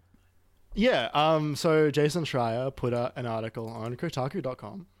overnight? Yeah, so Jason Schreier put out an article on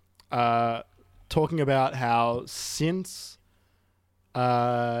Kotaku.com talking about how since...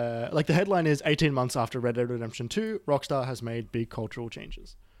 like the headline is 18 months after Red Dead Redemption 2, Rockstar has made big cultural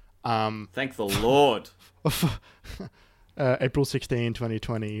changes. Thank the Lord. April 16,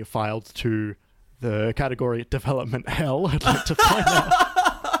 2020, filed to the category Development Hell. I'd like to point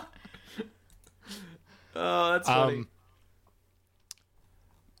out. Oh, that's funny.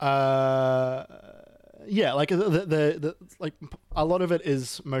 Yeah, like the like a lot of it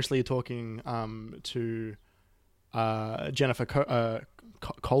is mostly talking to Jennifer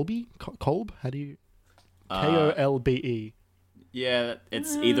Kolbe. Kolb? How do you Kolbe? Yeah,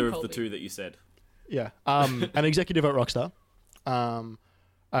 it's either of Colby. the two that you said. Yeah, an executive at Rockstar,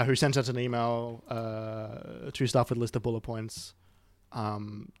 who sent out an email to staff with a list of bullet points,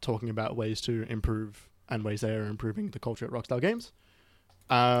 talking about ways to improve and ways they are improving the culture at Rockstar Games.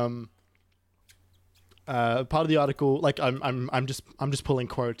 Part of the article, like I'm just pulling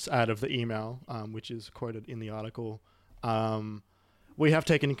quotes out of the email, which is quoted in the article. We have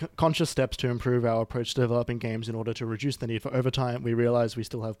taken conscious steps to improve our approach to developing games in order to reduce the need for overtime. We realize we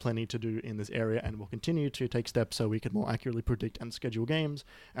still have plenty to do in this area and will continue to take steps so we can more accurately predict and schedule games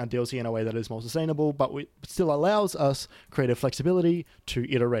and DLC in a way that is more sustainable, but still allows us creative flexibility to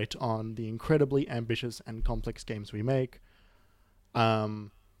iterate on the incredibly ambitious and complex games we make. Yeah,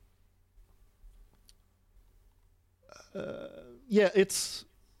 it's...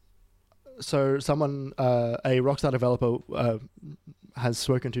 So someone, a Rockstar developer, has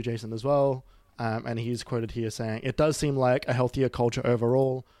spoken to Jason as well, and he's quoted here saying, "It does seem like a healthier culture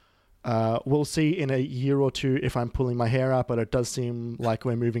overall. We'll see in a year or two if I'm pulling my hair out, but it does seem like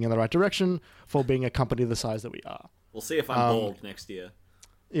we're moving in the right direction for being a company the size that we are." We'll see if I'm bald next year.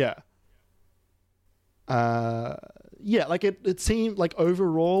 Yeah. Yeah, like it seemed like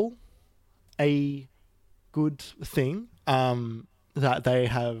overall a good thing that they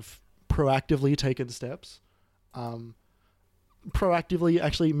have proactively taken steps. Proactively,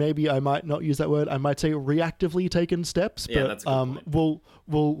 actually, maybe I might not use that word. I might say reactively taken steps. Yeah, but that's a good point.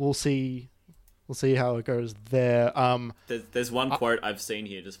 we'll see. We'll see how it goes there. There's one quote I've seen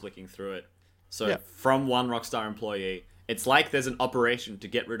here, just flicking through it. So Yeah. from one Rockstar employee, it's like there's an operation to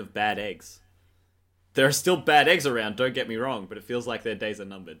get rid of bad eggs. There are still bad eggs around, don't get me wrong, but it feels like their days are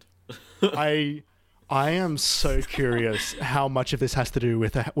numbered. I am so curious how much of this has to do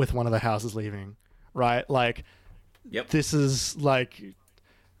with one of the houses leaving, right? Like, Yep. this is like,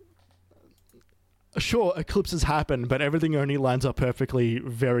 sure, eclipses happen, but everything only lines up perfectly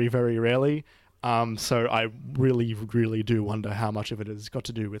very, very rarely. So I really, really do wonder how much of it has got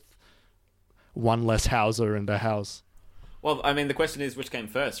to do with one less houser in the house. Well, I mean, the question is, which came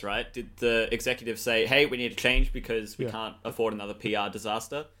first, right? Did the executive say, "Hey, we need to change because we can't afford another PR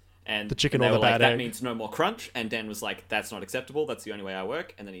disaster"? And The chicken and they or the were like, bad "That egg." means no more crunch." And Dan was like, "That's not acceptable. That's the only way I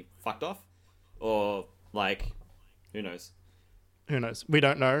work." And then he fucked off. Or like, who knows? Who knows? We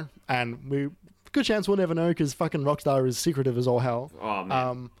don't know, and good chance we'll never know because fucking Rockstar is secretive as all hell. Oh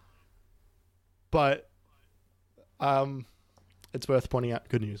man. But it's worth pointing out.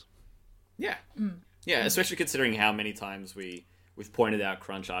 Good news. Yeah. Yeah, especially considering how many times we've pointed out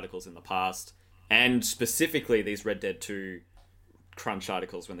crunch articles in the past, and specifically these Red Dead 2 crunch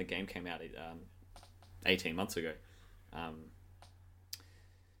articles when the game came out 18 months ago.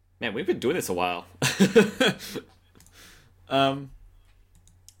 Man, we've been doing this a while.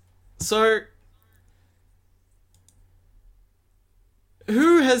 So,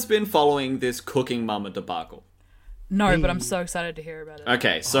 who has been following this Cooking Mama debacle? No, but I'm so excited to hear about it.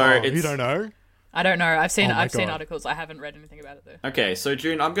 Okay, so it's... You don't know? I don't know. I've seen my seen God. articles. I haven't read anything about it though. Okay, so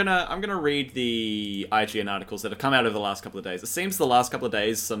June, I'm gonna read the IGN articles that have come out over the last couple of days. It seems the last couple of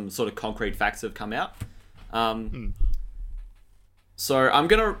days some sort of concrete facts have come out. So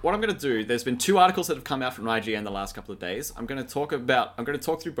what I'm gonna do. There's been 2 articles that have come out from IGN the last couple of days. I'm gonna talk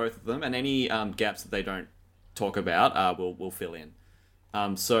through both of them, and any gaps that they don't talk about, we'll fill in.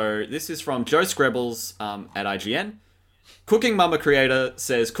 So this is from Joe Screbbles at IGN. Cooking Mama creator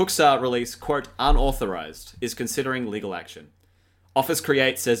says Cookstar release, quote, unauthorized, is considering legal action. Office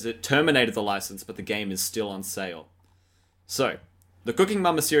Create says it terminated the license, but the game is still on sale. So, the Cooking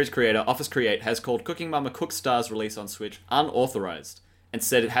Mama series creator, Office Create, has called Cooking Mama Cookstar's release on Switch unauthorized, and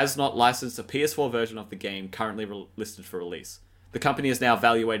said it has not licensed a PS4 version of the game currently listed for release. The company is now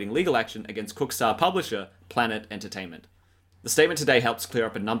evaluating legal action against Cookstar publisher, Planet Entertainment. The statement today helps clear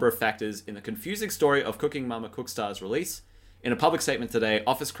up a number of factors in the confusing story of Cooking Mama Cookstar's release. In a public statement today,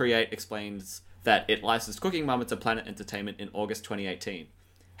 Office Create explains that it licensed Cooking Mama to Planet Entertainment in August 2018.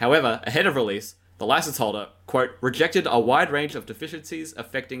 However, ahead of release, the license holder, quote, rejected a wide range of deficiencies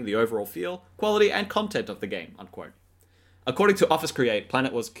affecting the overall feel, quality, and content of the game, unquote. According to Office Create,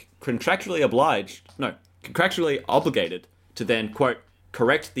 Planet was contractually obligated to then, quote,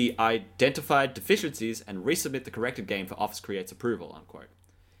 correct the identified deficiencies and resubmit the corrected game for Office Create's approval, unquote.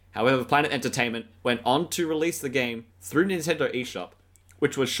 However, Planet Entertainment went on to release the game through Nintendo eShop,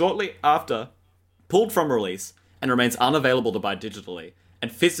 which was shortly after pulled from release and remains unavailable to buy digitally,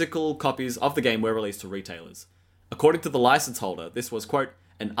 and physical copies of the game were released to retailers. According to the license holder, this was, quote,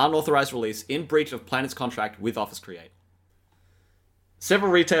 an unauthorized release in breach of Planet's contract with Office Create.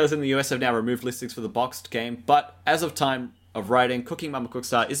 Several retailers in the US have now removed listings for the boxed game, but as of time of writing, Cooking Mama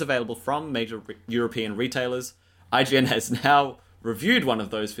Cookstar is available from major European retailers. IGN has now reviewed one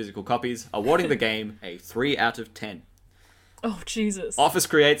of those physical copies, awarding the game a 3 out of 10. Oh, Jesus. Office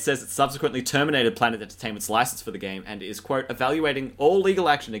Create says it subsequently terminated Planet Entertainment's license for the game and is, quote, evaluating all legal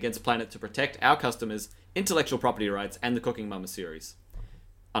action against Planet to protect our customers' intellectual property rights and the Cooking Mama series,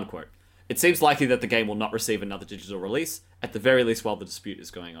 unquote. It seems likely that the game will not receive another digital release, at the very least while the dispute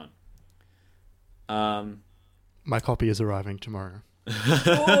is going on. My copy is arriving tomorrow.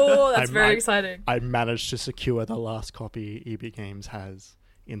 Oh, that's very exciting. I managed to secure the last copy EB Games has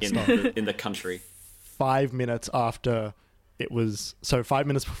in stock. In the country. 5 minutes after it was... So 5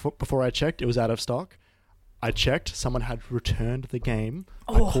 minutes before I checked, it was out of stock. I checked, someone had returned the game.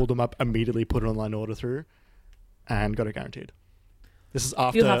 Oh. I called them up, immediately put an online order through, and got it guaranteed. This is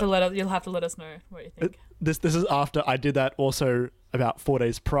after... You'll have to let us know what you think. This is after I did that also about 4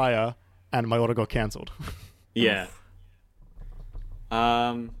 days prior, and my order got cancelled. Yeah.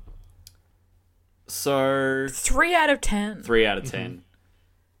 So 3 out of 10. 3 out of 10.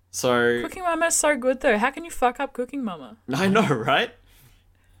 So Cooking Mama is so good though. How can you fuck up Cooking Mama? I know, right?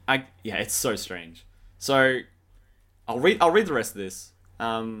 Yeah, it's so strange. So I'll read the rest of this.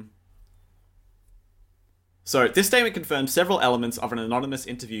 So this statement confirms several elements of an anonymous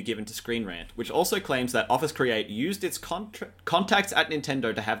interview given to Screen Rant, which also claims that Office Create used its contacts at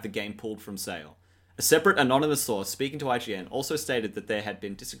Nintendo to have the game pulled from sale. A separate anonymous source speaking to IGN also stated that there had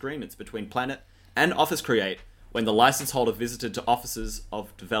been disagreements between Planet and Office Create when the license holder visited to offices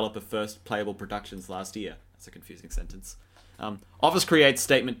of developer First Playable Productions last year. That's a confusing sentence. Office Create's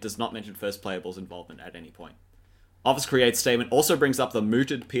statement does not mention First Playable's involvement at any point. Office Create's statement also brings up the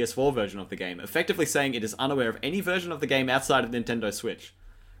mooted PS4 version of the game, effectively saying it is unaware of any version of the game outside of Nintendo Switch.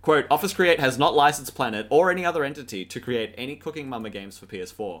 Quote, Office Create has not licensed Planet or any other entity to create any Cooking Mama games for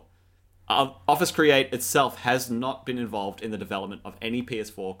PS4. Office Create itself has not been involved in the development of any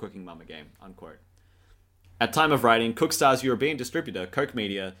PS4 Cooking Mama game, unquote. At time of writing, Cookstar's European distributor, Koch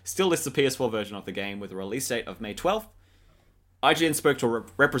Media, still lists the PS4 version of the game with a release date of May 12th. IGN spoke to a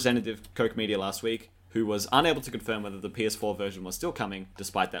representative of Koch Media last week, who was unable to confirm whether the PS4 version was still coming,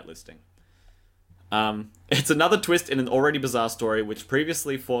 despite that listing. It's another twist in an already bizarre story, which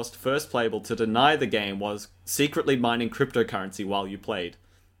previously forced First Playable to deny the game was secretly mining cryptocurrency while you played.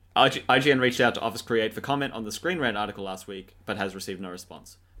 IGN reached out to Office Create for comment on the Screen Rant article last week, but has received no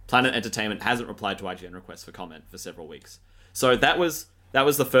response. Planet Entertainment hasn't replied to IGN requests for comment for several weeks. So that was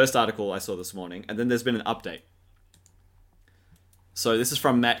the first article I saw this morning, and then there's been an update. So this is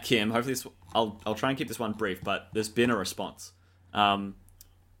from Matt Kim. Hopefully I'll try and keep this one brief, but there's been a response.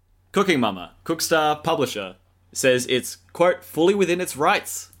 Cooking Mama, Cookstar publisher, says it's, quote, fully within its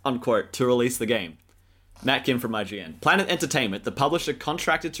rights, unquote, to release the game. Matt Kim from IGN. Planet Entertainment, the publisher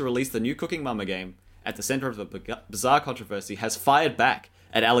contracted to release the new Cooking Mama game at the center of the bizarre controversy, has fired back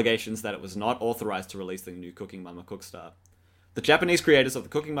at allegations that it was not authorized to release the new Cooking Mama Cookstar. The Japanese creators of the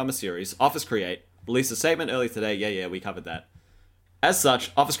Cooking Mama series, Office Create, released a statement earlier today. Yeah, we covered that. As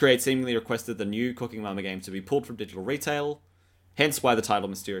such, Office Create seemingly requested the new Cooking Mama game to be pulled from digital retail, hence why the title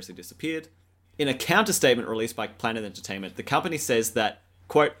mysteriously disappeared. In a counter-statement released by Planet Entertainment, the company says that,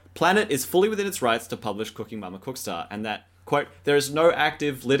 quote, Planet is fully within its rights to publish Cooking Mama Cookstar, and that, quote, there is no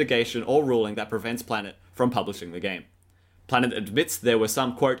active litigation or ruling that prevents Planet from publishing the game. Planet admits there were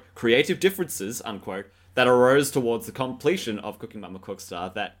some, quote, creative differences, unquote, that arose towards the completion of Cooking Mama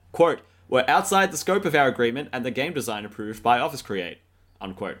Cookstar that, quote, were outside the scope of our agreement and the game design approved by Office Create,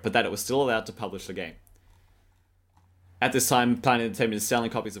 unquote, but that it was still allowed to publish the game. At this time, Planet Entertainment is selling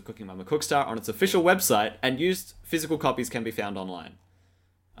copies of Cooking Mama Cookstar on its official website, and used physical copies can be found online.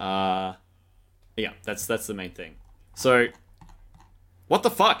 Yeah, that's the main thing. So, what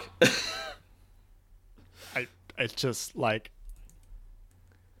the fuck? It's just like,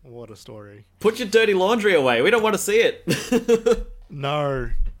 what a story. Put your dirty laundry away. We don't want to see it.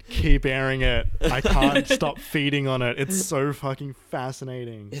 No, keep airing it. I can't stop feeding on it. It's so fucking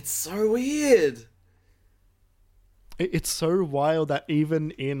fascinating. It's so weird. It's so wild that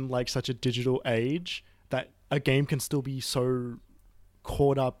even in like such a digital age, that a game can still be so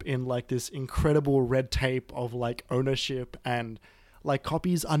caught up in like this incredible red tape of like ownership, and like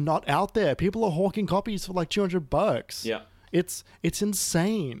copies are not out there. People are hawking copies for like $200. Yeah. It's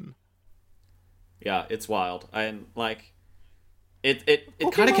insane. Yeah, it's wild. And like it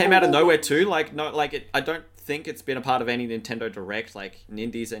kind of came out of nowhere too. Like no, like it, I don't think it's been a part of any Nintendo Direct, like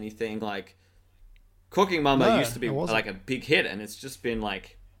Nindies, anything. Like Cooking Mama used to be like a big hit, and it's just been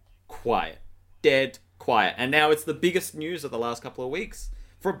like quiet, dead quiet. And now it's the biggest news of the last couple of weeks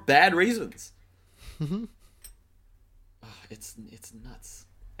for bad reasons. It's nuts.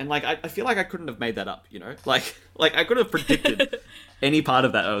 And like I feel like I couldn't have made that up, you know? Like I could have predicted any part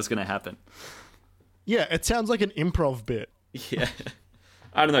of that was going to happen. Yeah, it sounds like an improv bit. Yeah.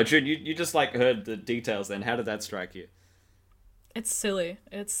 I don't know, Jude, you just like heard the details then. How did that strike you? It's silly.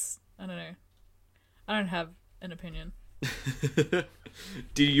 I don't know. I don't have an opinion.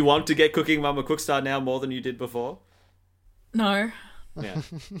 Do you want to get Cooking Mama Cookstar now more than you did before? No. Yeah.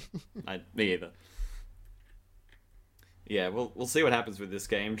 Me either. Yeah, we'll see what happens with this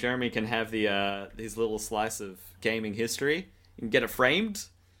game. Jeremy can have his little slice of gaming history. You can get it framed.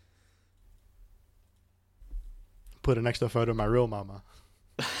 Put it next to a photo of my real mama.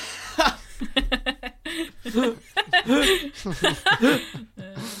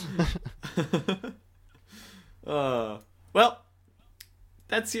 Well,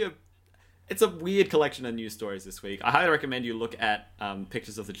 that's your... It's a weird collection of news stories this week. I highly recommend you look at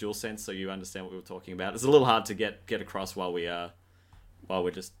pictures of the DualSense so you understand what we were talking about. It's a little hard to get across while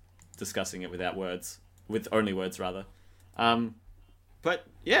we're just discussing it without words, with only words rather. But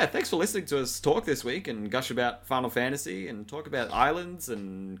yeah, thanks for listening to us talk this week and gush about Final Fantasy and talk about islands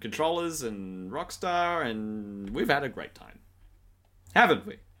and controllers and Rockstar, and we've had a great time, haven't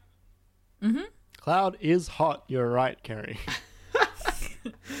we? Mm-hmm. Cloud is hot. You're right, Kerry.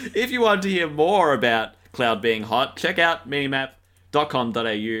 If you want to hear more about Cloud being hot, check out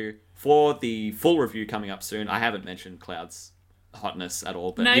minimap.com.au for the full review coming up soon. I haven't mentioned Cloud's hotness at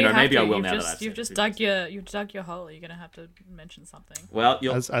all, but No, maybe I will you've now just, that I've you've just dug your hole. You're gonna have to mention something. Well,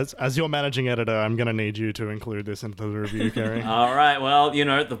 As your managing editor, I'm going to need you to include this into the review, Kerry. all right. Well,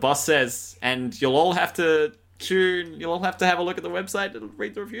 the boss says, and you'll all have to You'll all have to have a look at the website and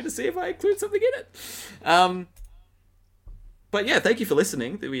read the review to see if I include something in it. But yeah, thank you for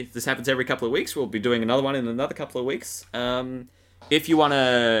listening. This happens every couple of weeks. We'll be doing another one in another couple of weeks. If you want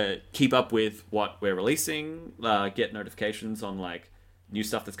to keep up with what we're releasing, get notifications on new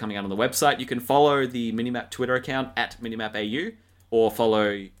stuff that's coming out on the website, you can follow the Minimap Twitter account at MinimapAU, or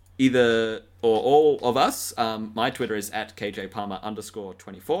follow either or all of us. My Twitter is at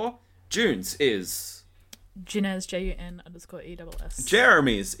KJPalmer_24. June's is Junez, JUN_ESS.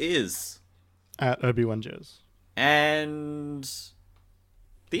 Jeremy's is At Obi-Wan Jez. and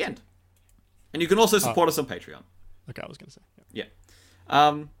the end. And you can also support us on Patreon. Okay, I was going to say. Yeah.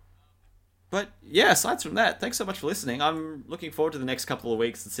 But yeah, aside from that, thanks so much for listening. I'm looking forward to the next couple of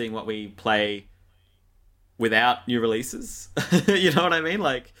weeks and seeing what we play without new releases. You know what I mean?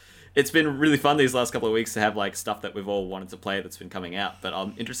 It's been really fun these last couple of weeks to have stuff that we've all wanted to play that's been coming out. But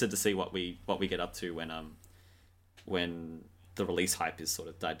I'm interested to see what we get up to when the release hype is sort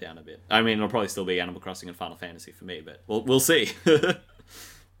of died down a bit. I mean, it'll probably still be Animal Crossing and Final Fantasy for me, but we'll see.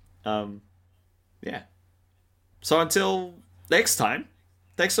 Yeah. So until next time,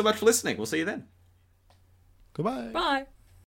 thanks so much for listening. We'll see you then. Goodbye. Bye.